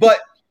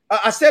 But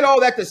I said all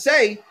that to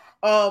say,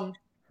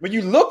 when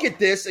you look at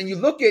this and you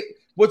look at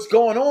what's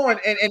going on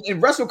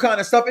and WrestleCon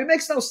and stuff, it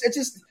makes no sense. It's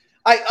just,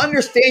 I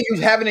understand you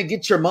having to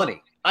get your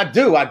money. I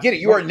do. I get it.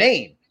 You're a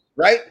name,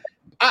 right?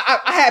 I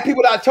had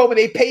people that told me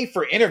they paid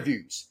for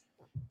interviews.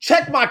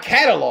 Check my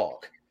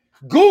catalog.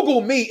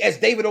 Google me, as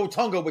David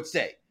Otunga would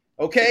say.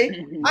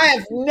 Okay? I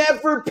have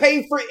never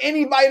paid for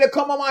anybody to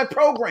come on my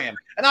program.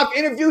 And I've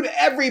interviewed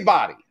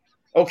everybody.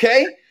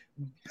 Okay?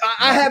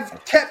 I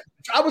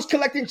was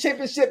collecting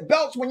championship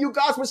belts when you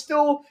guys were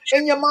still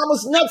in your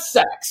mama's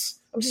nutsacks.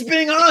 I'm just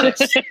being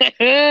honest.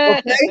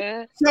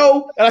 Okay?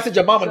 So, and I said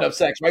your mama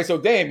nutsacks, right? So,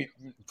 damn, you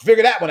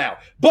figure that one out.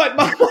 But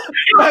my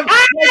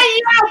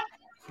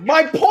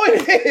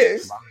point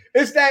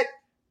is that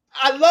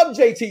I love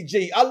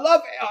JTG.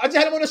 I just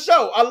had him on the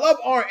show. I love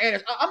Arn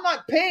Anderson. I'm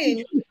not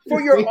paying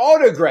for your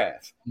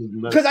autograph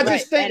because I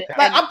just think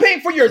I'm paying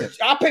for your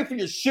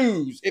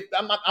shoes. If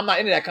I'm not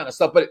into that kind of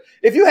stuff. But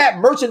if you have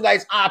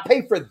merchandise, I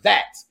pay for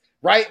that,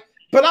 right?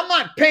 But I'm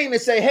not paying to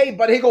say, hey,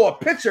 but here go a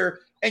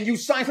picture and you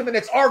sign something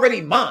that's already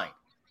mine.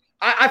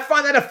 I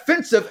find that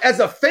offensive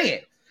as a fan.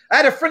 I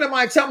had a friend of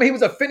mine tell me he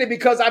was offended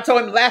because I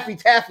told him Laffy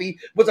Taffy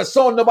was a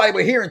song nobody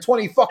would hear in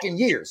 20 fucking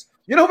years.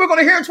 You know who we're going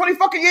to hear in 20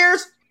 fucking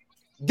years?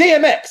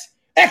 DMX.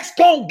 X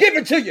gon' give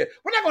it to you.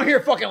 We're not going to hear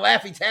fucking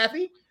Laffy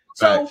Taffy.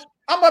 So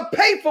I'm going to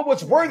pay for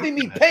what's worthy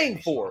me paying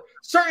for.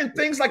 Certain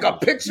things like a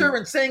picture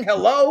and saying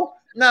hello.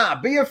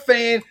 Nah, be a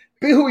fan.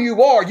 Be who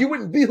you are. You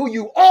wouldn't be who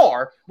you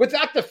are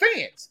without the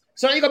fans.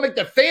 So you're going to make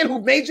the fan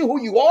who made you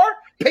who you are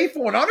pay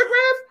for an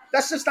autograph?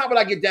 That's just not what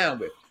I get down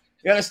with.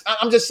 You understand?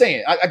 I'm just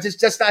saying. I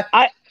just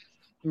not.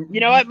 You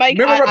know what, Mike?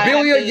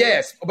 Memorabilia,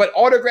 yes. But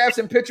autographs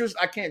and pictures,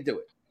 I can't do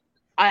it.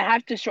 I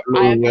have to sort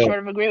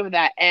of agree with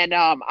that. And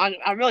I'm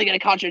really going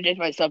to contradict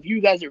myself.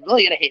 You guys are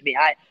really going to hate me.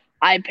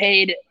 I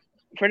paid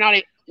for not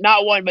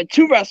not one but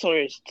two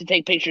wrestlers to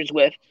take pictures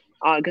with,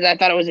 because I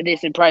thought it was a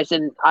decent price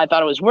and I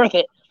thought it was worth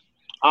it.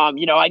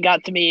 I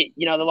got to meet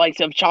the likes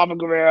of Chavo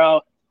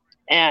Guerrero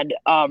and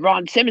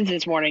Ron Simmons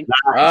this morning.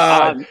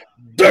 Damn.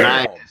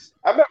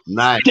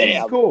 Nice.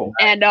 Damn. Cool.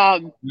 And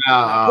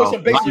put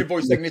some bass in your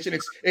voice, technician.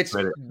 It's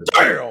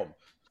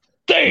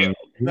damn.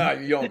 No,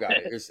 you don't got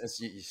it. It's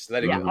just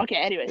let it go. Okay.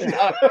 Anyways,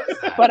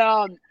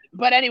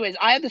 but anyways,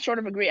 I have to sort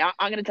of agree. I'm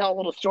going to tell a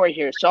little story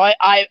here. So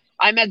I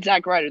met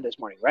Zack Ryder this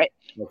morning, right?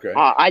 Okay.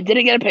 I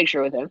didn't get a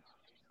picture with him.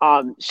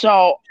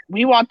 So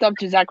we walked up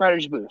to Zack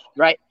Ryder's booth,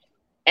 right?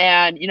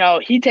 And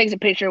he takes a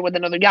picture with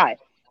another guy,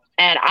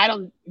 and I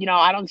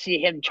don't see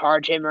him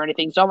charge him or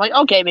anything. So I'm like,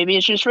 okay, maybe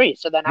it's just free.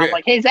 So then I'm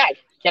like, hey Zack,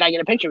 can I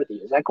get a picture with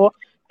you? Is that cool?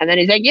 And then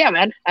he's like, yeah,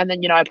 man. And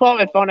then I pull out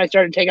my phone, I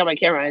started taking out my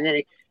camera,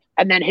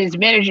 and then his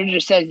manager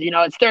just says,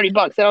 it's $30.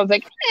 And I was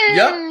like,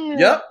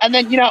 Yep.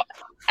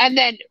 And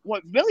then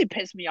what really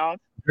pissed me off,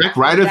 Zack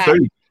Ryder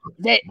 30.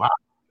 Wow.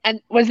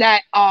 And was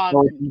that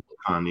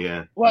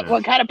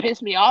what kind of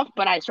pissed me off,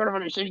 but I sort of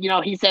understood.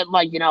 He said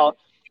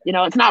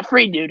it's not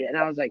free, dude. And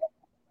I was like,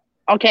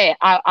 okay,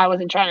 I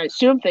wasn't trying to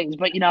assume things,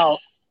 but you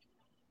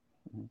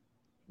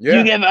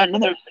give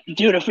another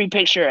dude a free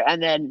picture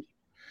and then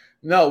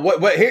no,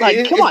 what here?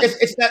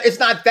 It's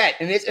not that,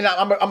 and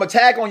I'm gonna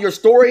tag on your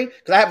story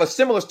because I have a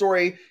similar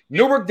story.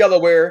 Newark,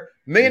 Delaware,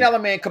 $1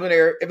 Million Man coming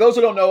there. If those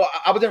who don't know,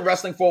 I was in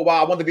wrestling for a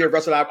while. I wanted to be a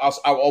wrestler. I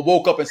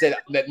woke up and said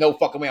that no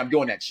fucking way I'm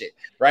doing that shit,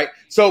 right?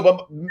 So,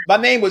 but my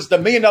name was the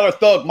 $1 Million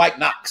Thug, Mike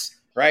Knoxxx,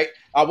 right?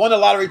 I won a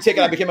lottery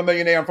ticket. I became a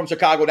millionaire. I'm from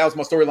Chicago. That was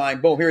my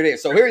storyline. Boom, here it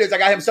is. So here it is. I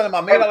got him selling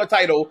my $1 Million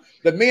title,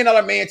 the $1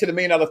 Million Man to the $1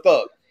 Million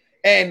Thug,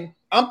 and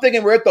I'm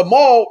thinking we're at the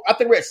mall. I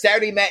think we're at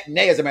Saturday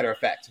Matinee, as a matter of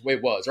fact, where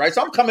it was, right?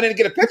 So I'm coming in to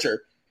get a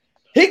picture.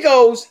 They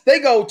go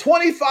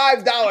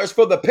 $25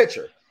 for the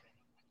picture.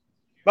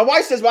 My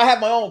wife says, well, I have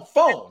my own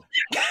phone.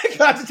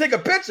 I have to take a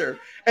picture.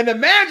 And the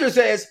manager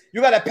says,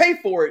 you got to pay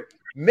for it.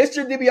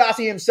 Mr.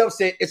 DiBiase himself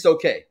said, it's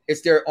okay.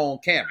 It's their own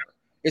camera.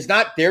 It's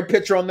not their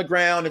picture on the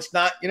ground. It's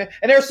not, and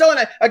they're selling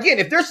it. Again,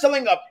 if they're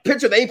selling a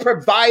picture they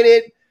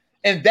provided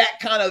and that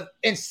kind of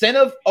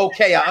incentive,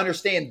 okay, I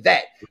understand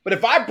that. But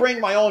if I bring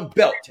my own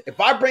belt, if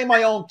I bring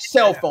my own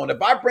cell phone,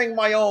 if I bring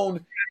my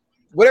own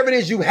whatever it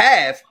is you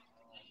have,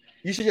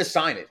 you should just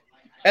sign it.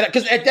 And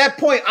because at that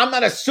point, I'm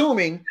not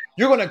assuming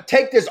you're going to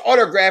take this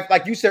autograph,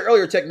 like you said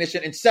earlier,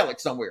 technician, and sell it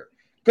somewhere.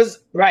 Because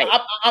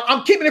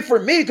I'm keeping it for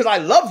me because I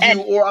love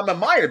you or I'm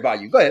admired by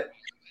you. Go ahead.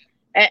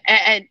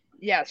 And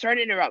yeah, sorry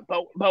to interrupt,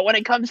 but when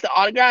it comes to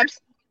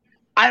autographs,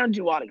 I don't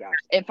do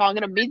autographs. If I'm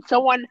going to meet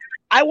someone,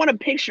 I want a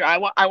picture. I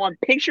want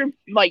picture.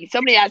 Like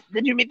somebody asked,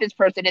 did you meet this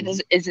person?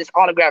 Is this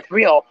autograph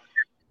real?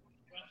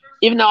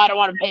 Even though I don't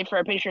want to pay for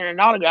a picture and an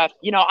autograph,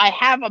 I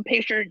have a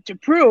picture to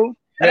prove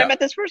that I met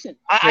this person.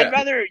 I'd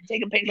rather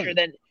take a picture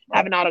than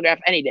have an autograph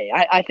any day.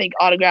 I think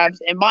autographs,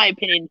 in my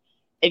opinion,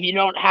 if you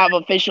don't have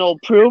official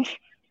proof,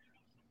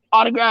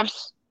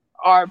 autographs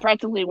are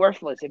practically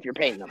worthless if you're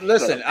paying them.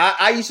 Listen,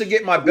 I used to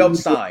get my belt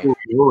signed,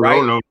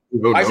 right?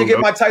 I used to get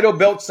my title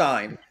belt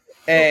signed,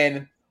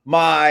 and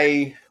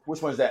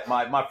which one is that?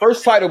 My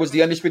first title was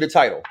the Undisputed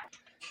title.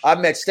 I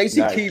met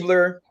Stacy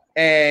Keibler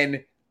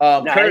and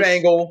Kurt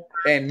Angle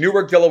and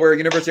Newark, Delaware,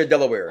 University of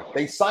Delaware.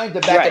 They signed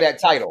the back of that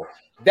title.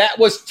 That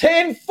was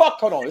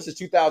hold on, this is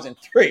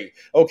 2003.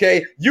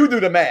 Okay, you do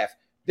the math.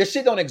 This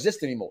shit don't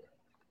exist anymore.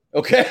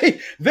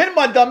 Okay, then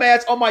my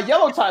dumbass on my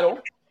yellow title,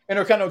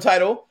 Intercontinental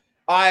title,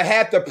 I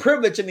had the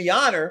privilege and the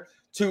honor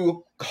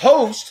to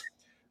host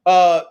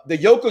the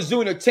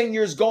Yokozuna 10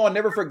 Years Gone,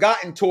 Never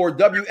Forgotten tour,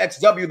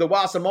 WXW. The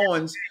Wild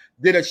Samoans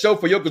did a show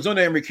for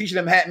Yokozuna, and Rikishi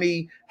them had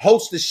me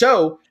host the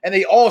show, and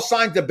they all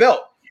signed the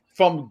belt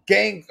from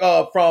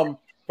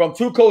from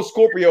Two Coast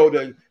Scorpio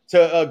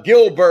to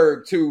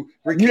Gilbert to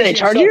Rikishi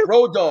himself,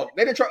 Road Dogg.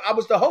 They didn't charge. I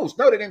was the host.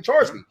 No, they didn't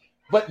charge me.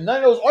 But none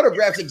of those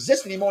autographs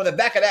exist anymore on the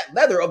back of that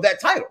leather of that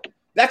title.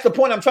 That's the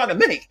point I'm trying to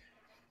make.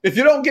 If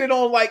you don't get it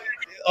on like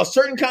a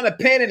certain kind of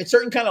pen and a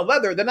certain kind of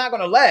leather, they're not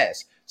going to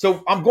last.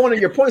 So I'm going to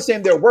your point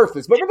saying they're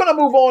worthless. But we're going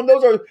to move on.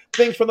 Those are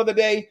things for another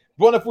day.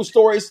 Wonderful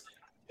stories.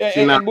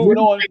 And moving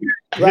on.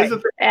 Right.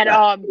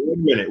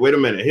 Wait a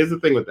minute. Here's the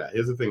thing with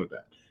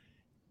that.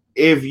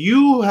 If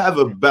you have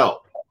a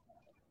belt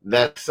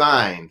that's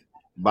signed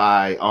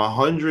by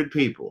 100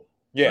 people,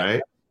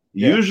 right?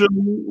 Yeah. Usually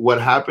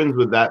what happens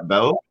with that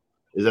belt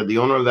is that the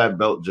owner of that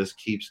belt just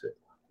keeps it,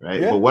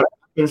 right? Yeah. But what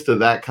happens to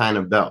that kind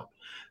of belt?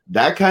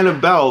 That kind of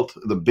belt,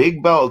 the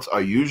big belts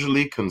are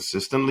usually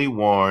consistently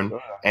worn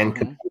and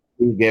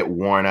consistently get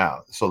worn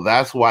out. So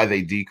that's why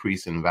they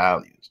decrease in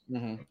values.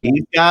 Mm-hmm.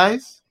 These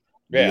guys,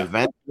 the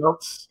event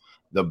belts,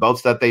 the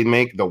belts that they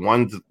make,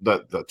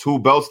 the two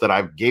belts that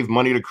I gave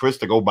money to Chris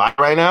to go buy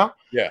right now.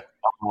 Yeah.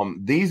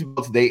 These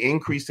belts, they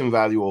increase in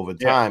value over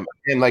time.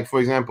 Yeah. And like, for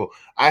example,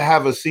 I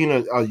have a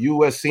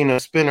US Cena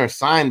spinner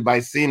signed by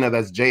Cena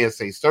that's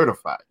JSA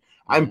certified.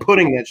 I'm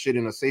putting that shit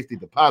in a safety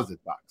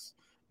deposit box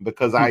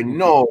because I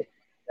know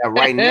that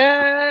right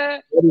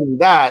now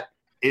that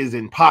is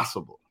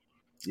impossible.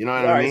 You know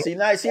what I mean? See,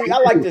 I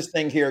like this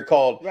thing here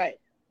called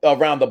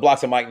Around the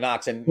Blocks of Mike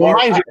Knoxxx. And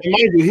mind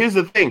you, here's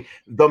the thing: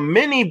 the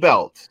mini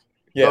belt,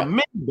 the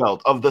mini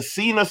belt of the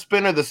Cena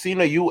spinner, the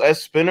Cena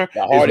US spinner,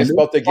 the hardest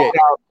belt to get.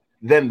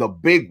 Than the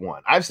big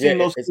one. I've seen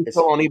those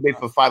on eBay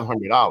for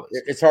 $500.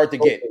 It's hard to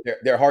get.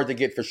 They're hard to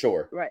get for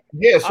sure. Right.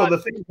 Yeah. So the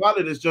thing about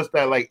it is just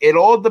that, like, it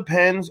all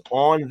depends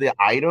on the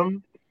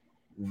item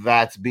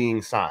that's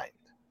being signed,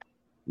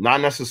 not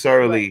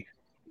necessarily. Right.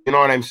 You know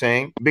what I'm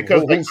saying?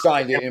 Because who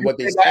signed it and what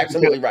they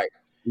absolutely right.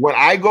 When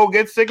I go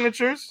get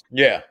signatures,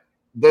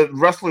 the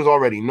wrestlers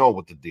already know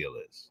what the deal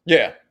is.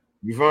 Yeah.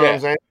 You feel what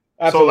I'm saying?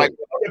 Absolutely. So like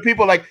other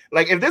people, like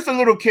if there's a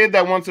little kid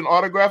that wants an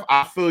autograph,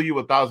 I feel you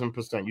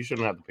 1,000%. You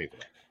shouldn't have to pay for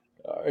that.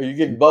 Are you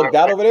getting bugged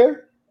out over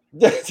there?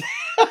 I'm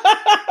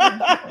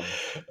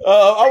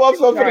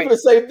supposed to put the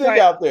same thing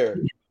out there.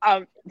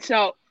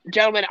 So,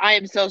 gentlemen, I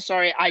am so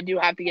sorry. I do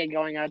have to get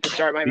going to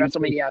start my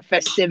WrestleMania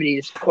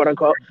festivities, quote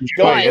unquote.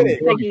 Go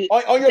ahead. On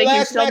your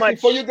last match,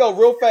 before you go,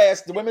 real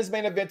fast, the women's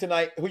main event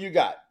tonight. Who you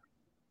got?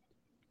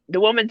 The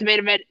women's main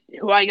event.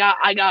 Who I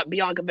got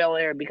Bianca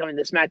Belair becoming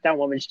the SmackDown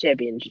Women's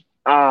Champion.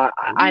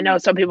 I know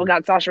some people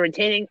got Sasha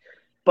retaining,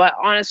 but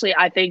honestly,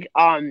 I think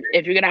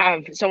if you're gonna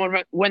have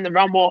someone win the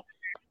Rumble,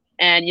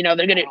 and you're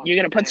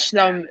gonna push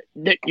them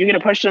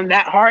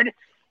that hard,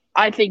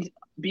 I think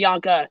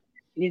Bianca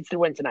needs to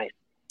win tonight.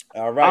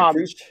 All right,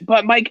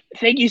 but Mike,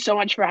 thank you so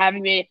much for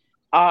having me.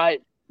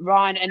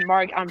 Ron and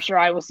Mark, I'm sure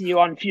I will see you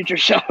on future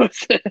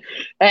shows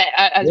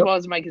as well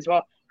as Mike as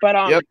well. But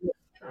all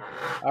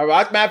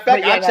right, matter of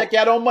fact, I'll check you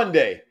out on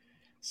Monday.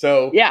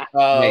 So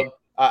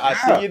I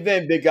see you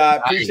then, big guy.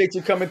 Appreciate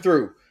you coming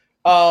through.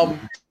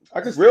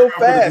 Real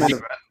fast.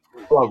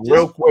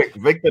 Real quick,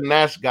 Victor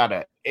Nash got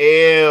an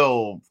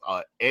L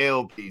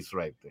piece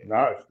right there.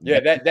 Nice.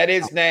 Yeah, that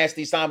is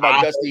nasty. Signed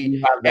by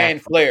Dusty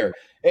and Flair.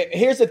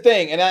 Here's the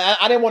thing, and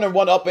I didn't want to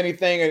one up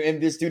anything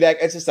and just do that.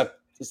 It's just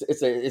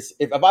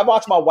if I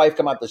watch my wife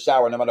come out the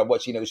shower, no matter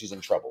what, she knows she's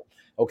in trouble.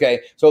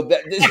 Okay, so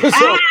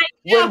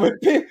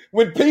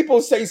when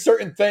people say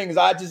certain things,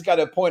 I just got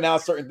to point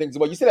out certain things.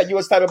 Well, you see that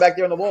U.S. title back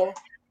there on the wall?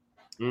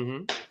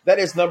 Mm-hmm. That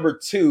is number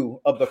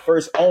 2 of the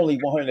first only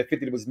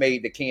 150 that was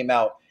made that came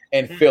out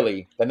in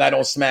Philly the night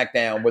on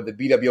SmackDown where the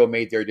BWO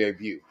made their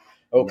debut.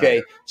 Okay,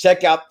 nice.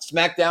 Check out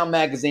SmackDown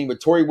magazine with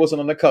Tori Wilson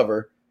on the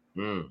cover.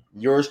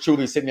 Yours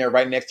truly sitting there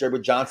right next to her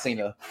with John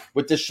Cena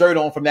with the shirt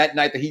on from that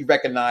night that he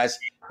recognized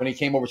when he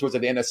came over to us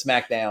at the end of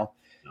SmackDown.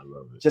 I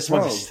love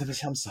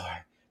it. I'm sorry.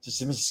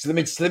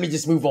 Let me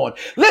just move on.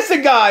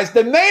 Listen, guys,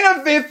 the main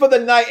event for the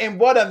night, and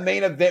what a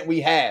main event we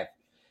have.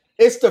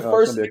 It's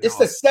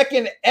the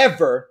second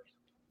ever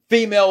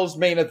females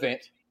main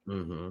event.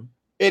 Mm-hmm.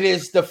 It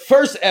is the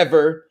first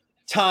ever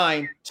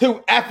time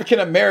 2 African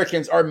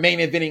Americans are main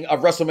eventing a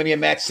WrestleMania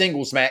match,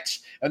 singles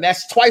match. And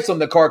that's twice on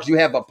the card because you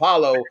have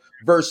Apollo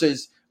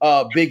versus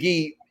Big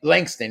E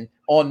Langston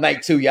on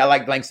night 2. Yeah, I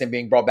like Langston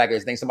being brought back.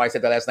 His name. Somebody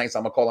said that last night, so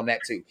I'm going to call him that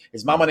too.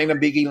 His mama named him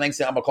Big E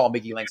Langston. I'm going to call him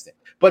Big E Langston.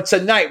 But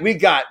tonight we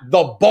got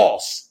the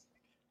boss,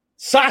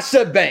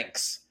 Sasha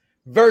Banks,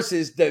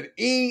 versus the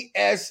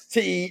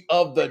EST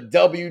of the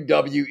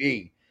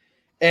WWE.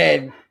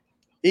 And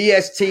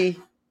EST,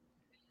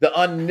 what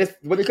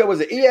do you call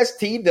it?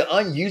 EST, the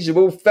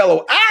unusual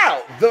fellow.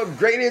 Ow! The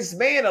greatest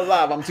man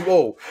alive. I'm too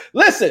old.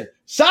 Listen,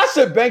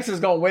 Sasha Banks is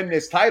going to win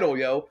this title,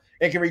 yo,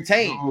 and can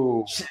retain.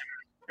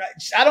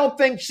 I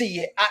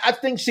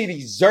think she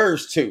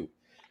deserves to.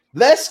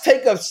 Let's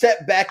take a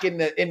step back in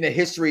the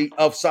history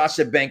of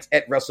Sasha Banks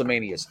at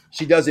WrestleManias.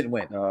 She doesn't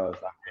win.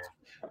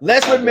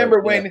 Let's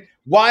remember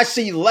why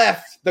she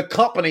left the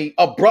company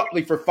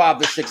abruptly for 5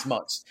 to 6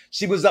 months.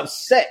 She was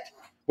upset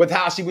with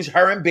how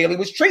her and Bayley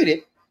was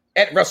treated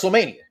at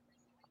WrestleMania,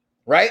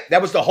 right?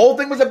 That was the whole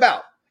thing was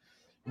about.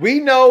 We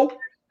know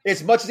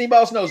as much as anybody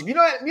else knows. You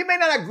may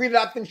not agree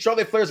that I think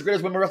Charlotte Flair is the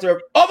greatest women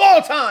wrestler of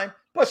all time,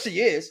 but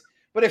she is.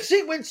 But if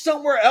she went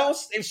somewhere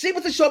else, if she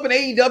was to show up in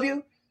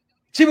AEW,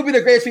 she would be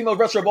the greatest female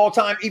wrestler of all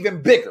time,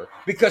 even bigger,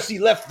 because she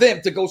left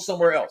them to go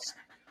somewhere else.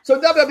 So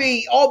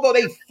WWE, although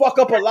they fuck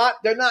up a lot,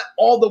 they're not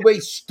all the way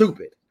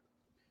stupid.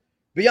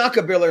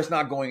 Bianca Belair is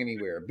not going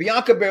anywhere.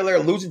 Bianca Belair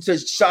losing to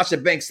Sasha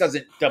Banks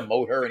doesn't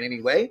demote her in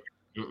any way.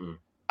 Mm-mm.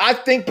 I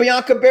think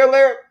Bianca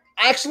Belair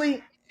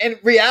actually, in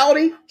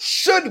reality,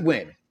 should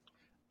win.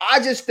 I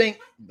just think,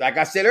 like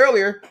I said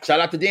earlier, shout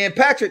out to Dan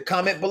Patrick,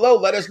 comment below,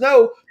 let us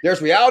know.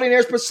 There's reality and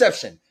there's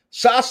perception.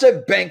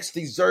 Sasha Banks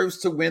deserves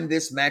to win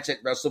this match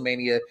at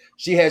WrestleMania.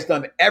 She has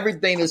done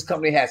everything this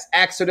company has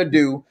asked her to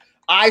do.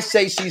 I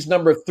say she's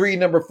number 3,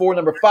 number 4,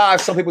 number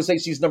 5. Some people say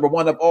she's number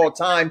 1 of all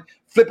time.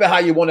 Flip it how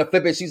you want to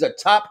flip it. She's a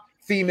top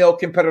female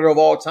competitor of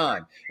all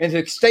time. And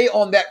to stay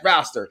on that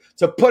roster,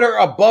 to put her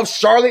above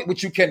Charlotte,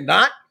 which you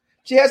cannot,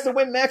 she has to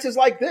win matches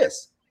like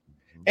this.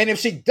 And if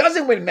she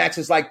doesn't win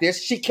matches like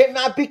this, she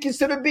cannot be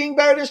considered being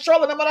better than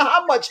Charlotte, no matter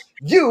how much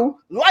you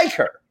like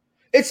her.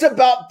 It's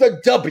about the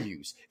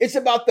W's. It's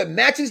about the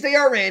matches they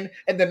are in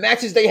and the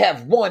matches they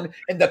have won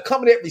and the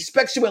company that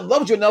respects you and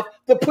loves you enough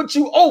to put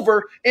you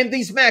over in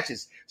these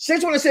matches.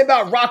 Since what I say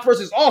about Rock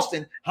versus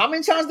Austin, how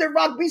many times did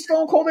Rock beat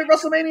Stone Cold at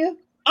WrestleMania?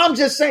 I'm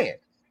just saying.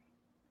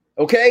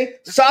 Okay,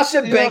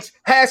 Sasha Banks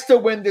has to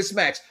win this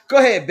match. Go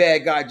ahead,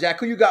 bad guy Jack.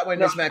 Who you got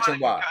winning this match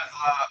and why?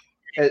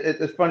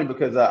 It's funny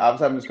because I was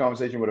having this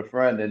conversation with a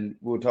friend and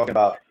we were talking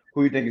about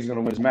who you think is going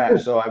to win this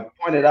match. So I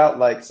pointed out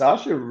like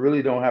Sasha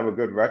really don't have a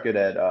good record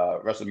at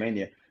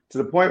WrestleMania, to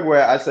the point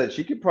where I said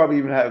she could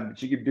probably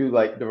she could do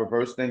like the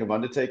reverse thing of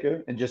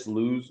Undertaker and just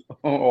lose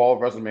all of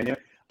WrestleMania.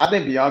 I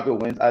think Bianca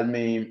wins. I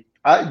mean,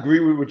 I agree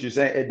with what you're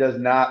saying. It does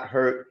not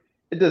hurt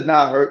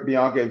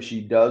Bianca if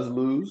she does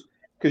lose,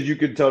 because you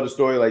could tell the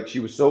story like she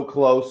was so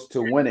close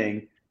to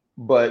winning,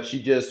 but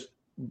she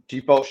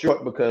fell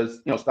short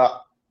because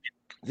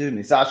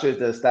Sasha is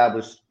the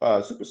established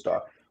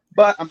superstar.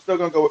 But I'm still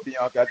gonna go with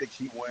Bianca. I think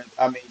she wins.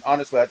 I mean,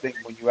 honestly, I think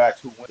when you ask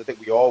who wins, I think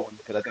we all win,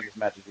 because I think this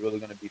match is really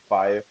gonna be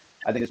fire.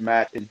 I think this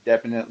match is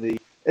definitely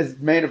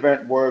main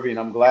event worthy, and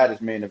I'm glad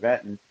it's main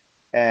eventing.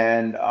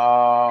 And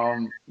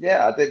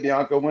I think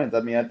Bianca wins. I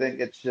mean, I think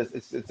it's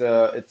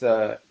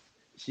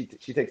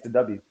she takes the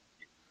W.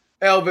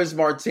 Elvis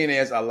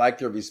Martinez, I like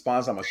your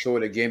response. I'm gonna show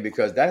it again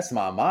because that's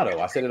my motto.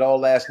 I said it all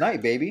last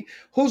night, baby.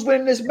 Who's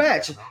winning this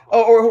match?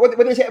 Or what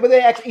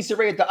they asked Issa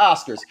Rae at the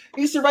Oscars?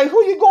 Issa Rae,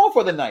 who you going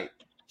for tonight?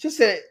 She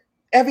said,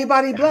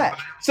 everybody black.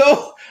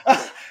 So,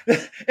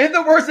 in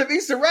the words of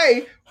Issa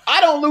Rae,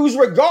 I don't lose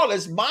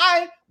regardless.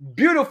 My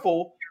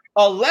beautiful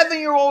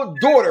 11-year-old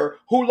daughter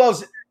who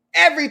loves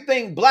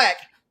everything black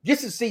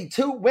gets to see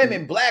two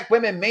black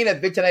women main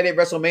event tonight at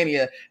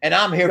WrestleMania, and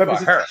I'm here for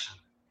her.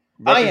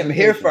 I am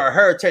here for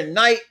her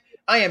tonight.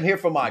 I am here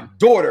for my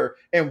daughter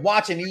and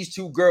watching these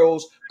two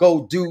girls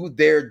go do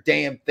their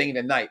damn thing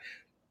tonight.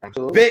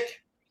 Absolutely.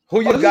 Vic,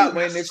 who you got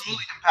winning this? Really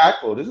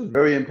impactful. This is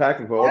very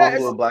impactful for all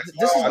the black.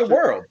 This is the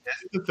world.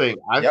 That's the thing.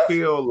 I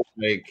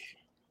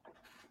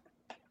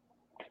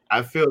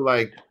feel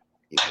like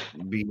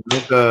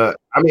Bianca.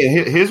 I mean,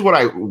 here's what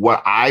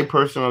I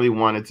personally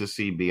wanted to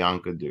see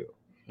Bianca do.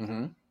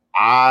 Mm-hmm.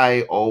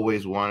 I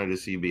always wanted to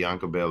see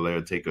Bianca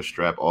Belair take a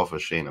strap off of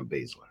Shayna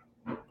Baszler.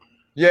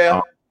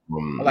 Yeah,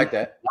 I like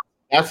that.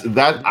 That's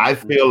that. I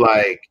feel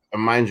like,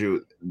 mind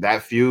you,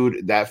 that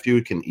feud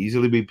can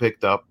easily be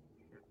picked up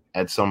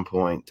at some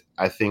point.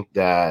 I think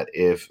that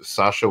if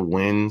Sasha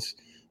wins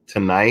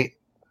tonight,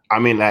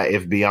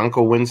 if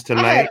Bianca wins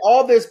tonight, I had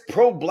all this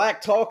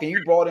pro-black talk, and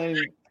you brought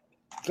in.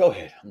 Go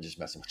ahead. I'm just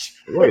messing with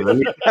you. Wait, let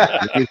me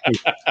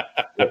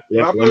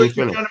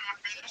finish.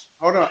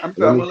 Hold on. I'm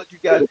going to let you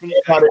guys finish.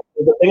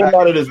 The thing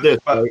about it is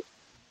this. Right?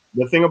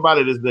 The thing about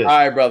it is this. All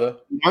right, brother.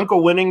 Bianca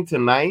winning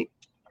tonight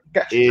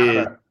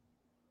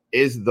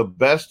is the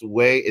best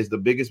way, is the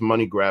biggest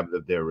money grab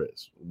that there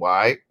is.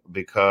 Why?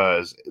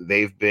 Because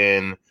they've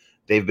been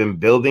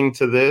building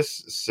to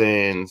this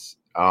since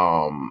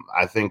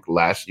I think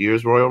last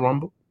year's Royal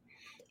Rumble.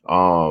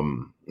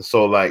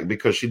 So like,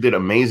 because she did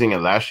amazing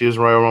at last year's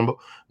Royal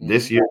Rumble,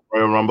 this year's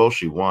Royal Rumble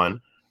she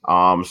won.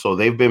 So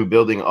they've been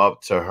building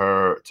up to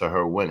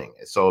her winning.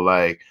 So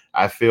like,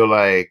 I feel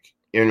like,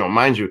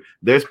 mind you,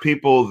 there's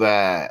people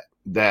that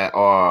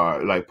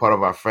are like part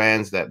of our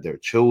fans that their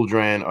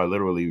children are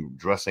literally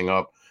dressing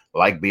up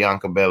like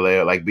Bianca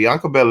Belair. Like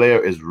Bianca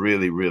Belair is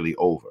really, really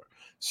over.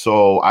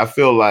 So I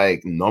feel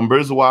like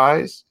numbers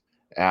wise,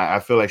 I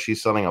feel like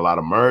she's selling a lot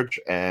of merch,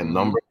 and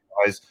numbers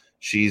wise,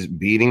 she's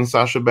beating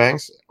Sasha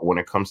Banks when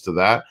it comes to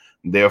that.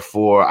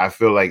 Therefore, I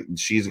feel like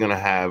she's gonna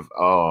have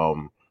a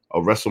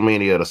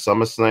WrestleMania to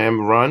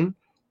SummerSlam run,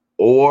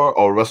 or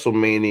a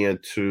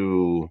WrestleMania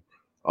to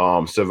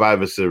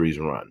Survivor Series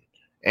run.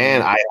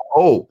 And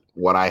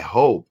what I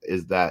hope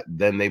is that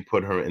then they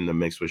put her in the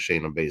mix with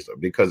Shayna Baszler,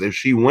 because if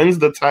she wins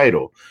the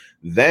title,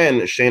 then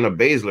Shayna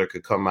Baszler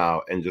could come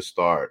out and just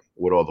start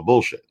with all the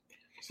bullshit.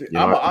 See,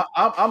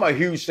 I'm a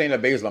huge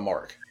Shayna Baszler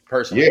mark,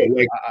 personally. Yeah,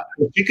 like,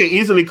 she could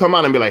easily come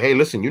out and be like, "Hey,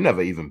 listen, you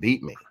never even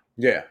beat me."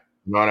 Yeah,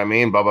 you know what I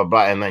mean? Blah blah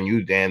blah, and then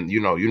you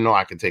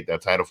I can take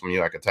that title from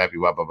you. I could tap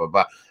you up, blah blah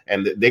blah,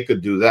 and they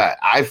could do that.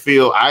 I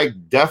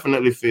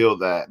definitely feel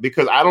that,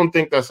 because I don't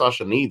think that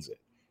Sasha needs it.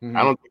 Mm-hmm.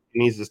 I don't think she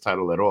needs this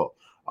title at all.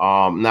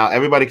 Now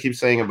everybody keeps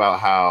saying about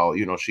how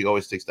she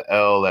always takes the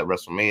L at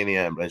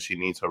WrestleMania and she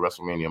needs her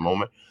WrestleMania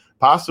moment.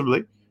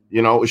 Possibly,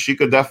 she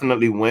could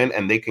definitely win,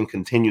 and they can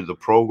continue the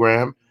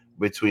program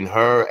between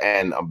her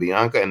and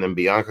Bianca, and then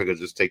Bianca could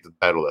just take the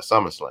title at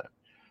SummerSlam.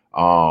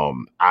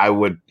 I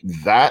would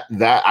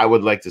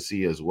like to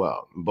see as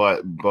well.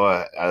 But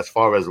as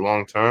far as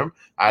long term,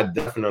 I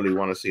definitely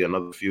want to see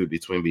another feud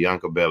between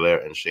Bianca Belair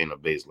and Shayna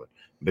Baszler,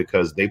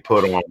 because they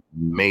put on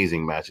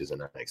amazing matches in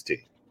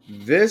NXT.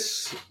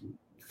 This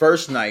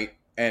first night,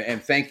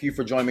 and thank you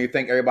for joining me.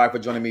 Thank everybody for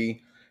joining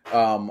me.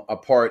 A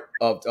part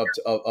of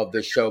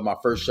this show, my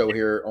first show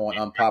here on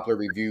Unpopular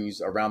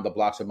Reviews, Around Da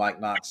Bloxxx with Mike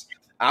Knoxxx.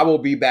 I will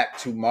be back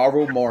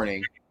tomorrow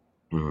morning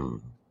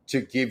to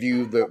give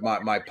you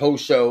my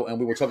post show, and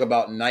we will talk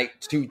about night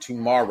 2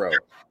 tomorrow.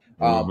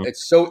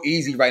 It's so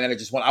easy right now.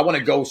 I want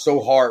to go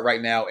so hard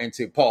right now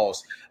into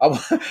pause. I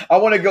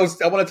want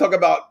to talk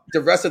about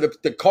the rest of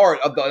the card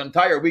of the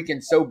entire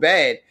weekend so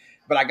bad,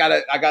 but I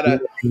gotta.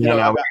 We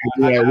gotta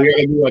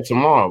do that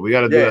tomorrow. We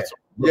gotta do that.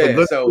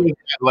 Yeah. So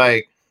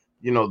like,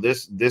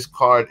 this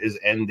card is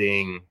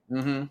ending.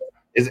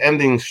 Is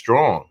ending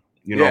strong.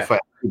 You know, for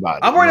everybody.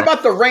 I'm worried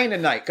about the rain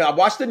tonight because I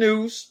watched the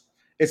news.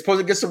 It's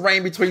supposed to get some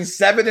rain between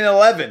 7 and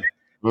 11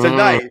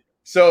 tonight.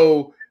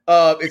 So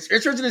it's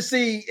interesting to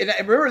see. And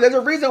remember, there's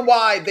a reason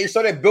why they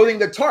started building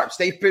the tarps.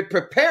 They've been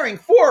preparing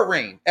for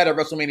rain at a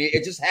WrestleMania.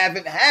 It just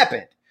hasn't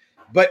happened.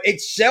 But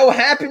it shall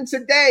happen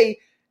today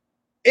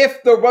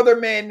if the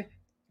weathermen...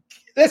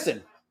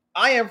 Listen,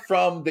 I am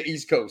from the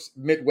East Coast,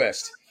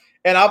 Midwest.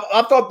 And I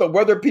thought the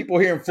weather people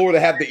here in Florida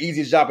have the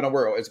easiest job in the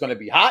world. It's going to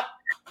be hot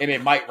and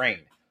it might rain.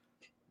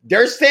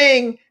 They're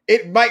saying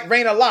it might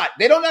rain a lot.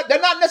 They're not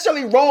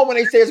necessarily wrong when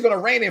they say it's going to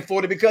rain in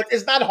Florida because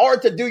it's not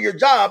hard to do your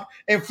job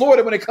in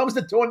Florida when it comes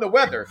to doing the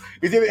weather.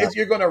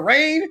 You're going to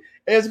rain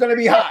and it's going to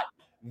be hot.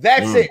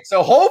 That's it.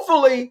 So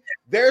hopefully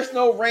there's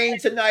no rain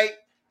tonight.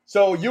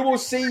 So you will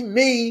see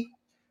me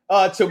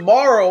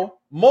tomorrow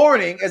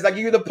morning as I give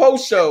you the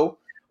post show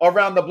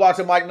Around Da Bloxxx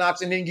with Mike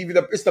Knoxxx, and then give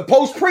you it's the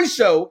post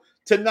pre-show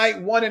to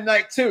night 1 and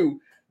night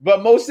 2.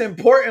 But most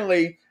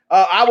importantly,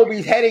 I will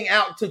be heading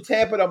out to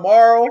Tampa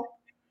tomorrow.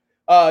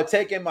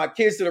 Taking my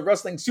kids to the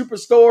wrestling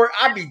superstore.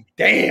 I'd be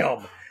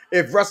damn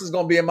if wrestling's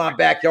going to be in my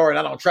backyard and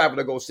I don't travel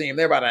to go see them.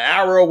 They're about an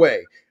hour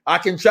away. I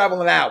can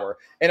travel an hour.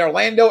 In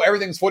Orlando,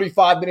 everything's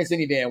 45 minutes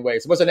any damn way.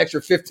 So what's an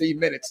extra 15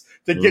 minutes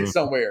to get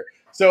somewhere?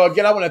 So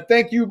again, I want to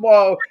thank you,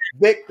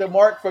 Vic, the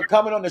Mark, for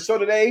coming on the show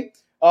today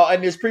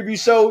in this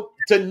preview show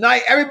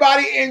tonight.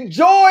 Everybody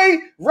enjoy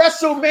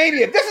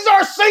WrestleMania. This is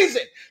our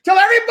season. Tell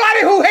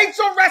everybody who hates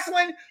on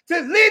wrestling to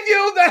leave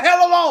you the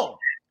hell alone.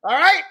 All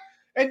right?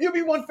 And do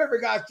me one favor,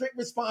 guys. Drink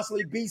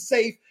responsibly, be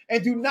safe,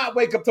 and do not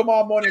wake up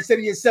tomorrow morning and say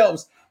to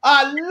yourselves,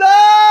 I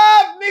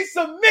love me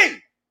some me,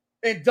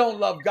 and don't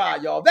love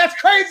God, y'all. That's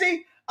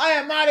crazy. I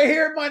am out of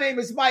here. My name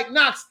is Mike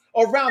Knoxxx,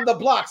 Around Da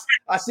Bloxxx.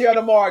 I'll see you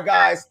tomorrow,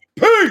 guys.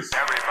 Peace.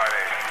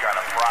 Everybody's got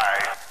a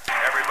price.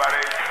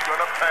 Everybody's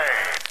going to pay.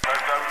 But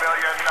the $1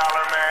 million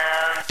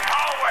man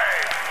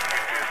always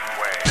gets his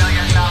way. $1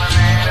 million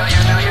man.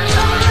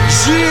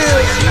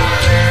 Yeah.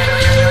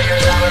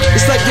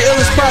 It's like the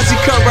illest posse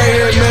cut right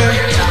here, man.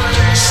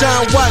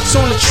 Sean Watts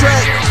on the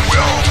track.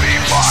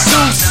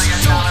 Zeus,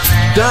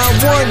 Don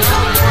One,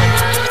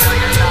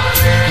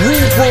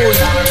 Rude Boy,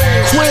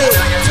 Quill,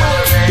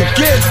 The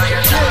Gift,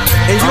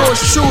 and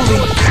yours truly,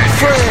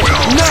 Fred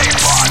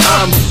Knoxxx.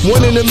 I'm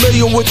 1 in a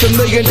million with $1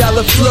 million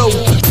flow.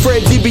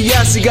 Fred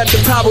DiBiase got the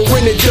power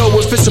in it though.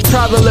 If it's a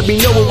problem, let me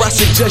know, or I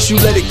suggest you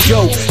let it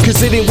go.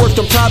 Cause it ain't worth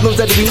the problems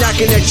that'll be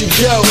knocking at your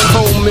door,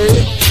 homie.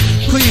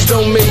 Please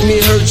don't make me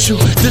hurt you.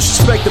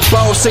 Disrespect the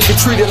boss and get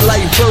treated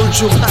like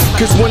Virgil.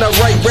 Cause when I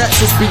write raps,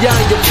 it's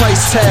beyond your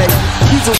price tag.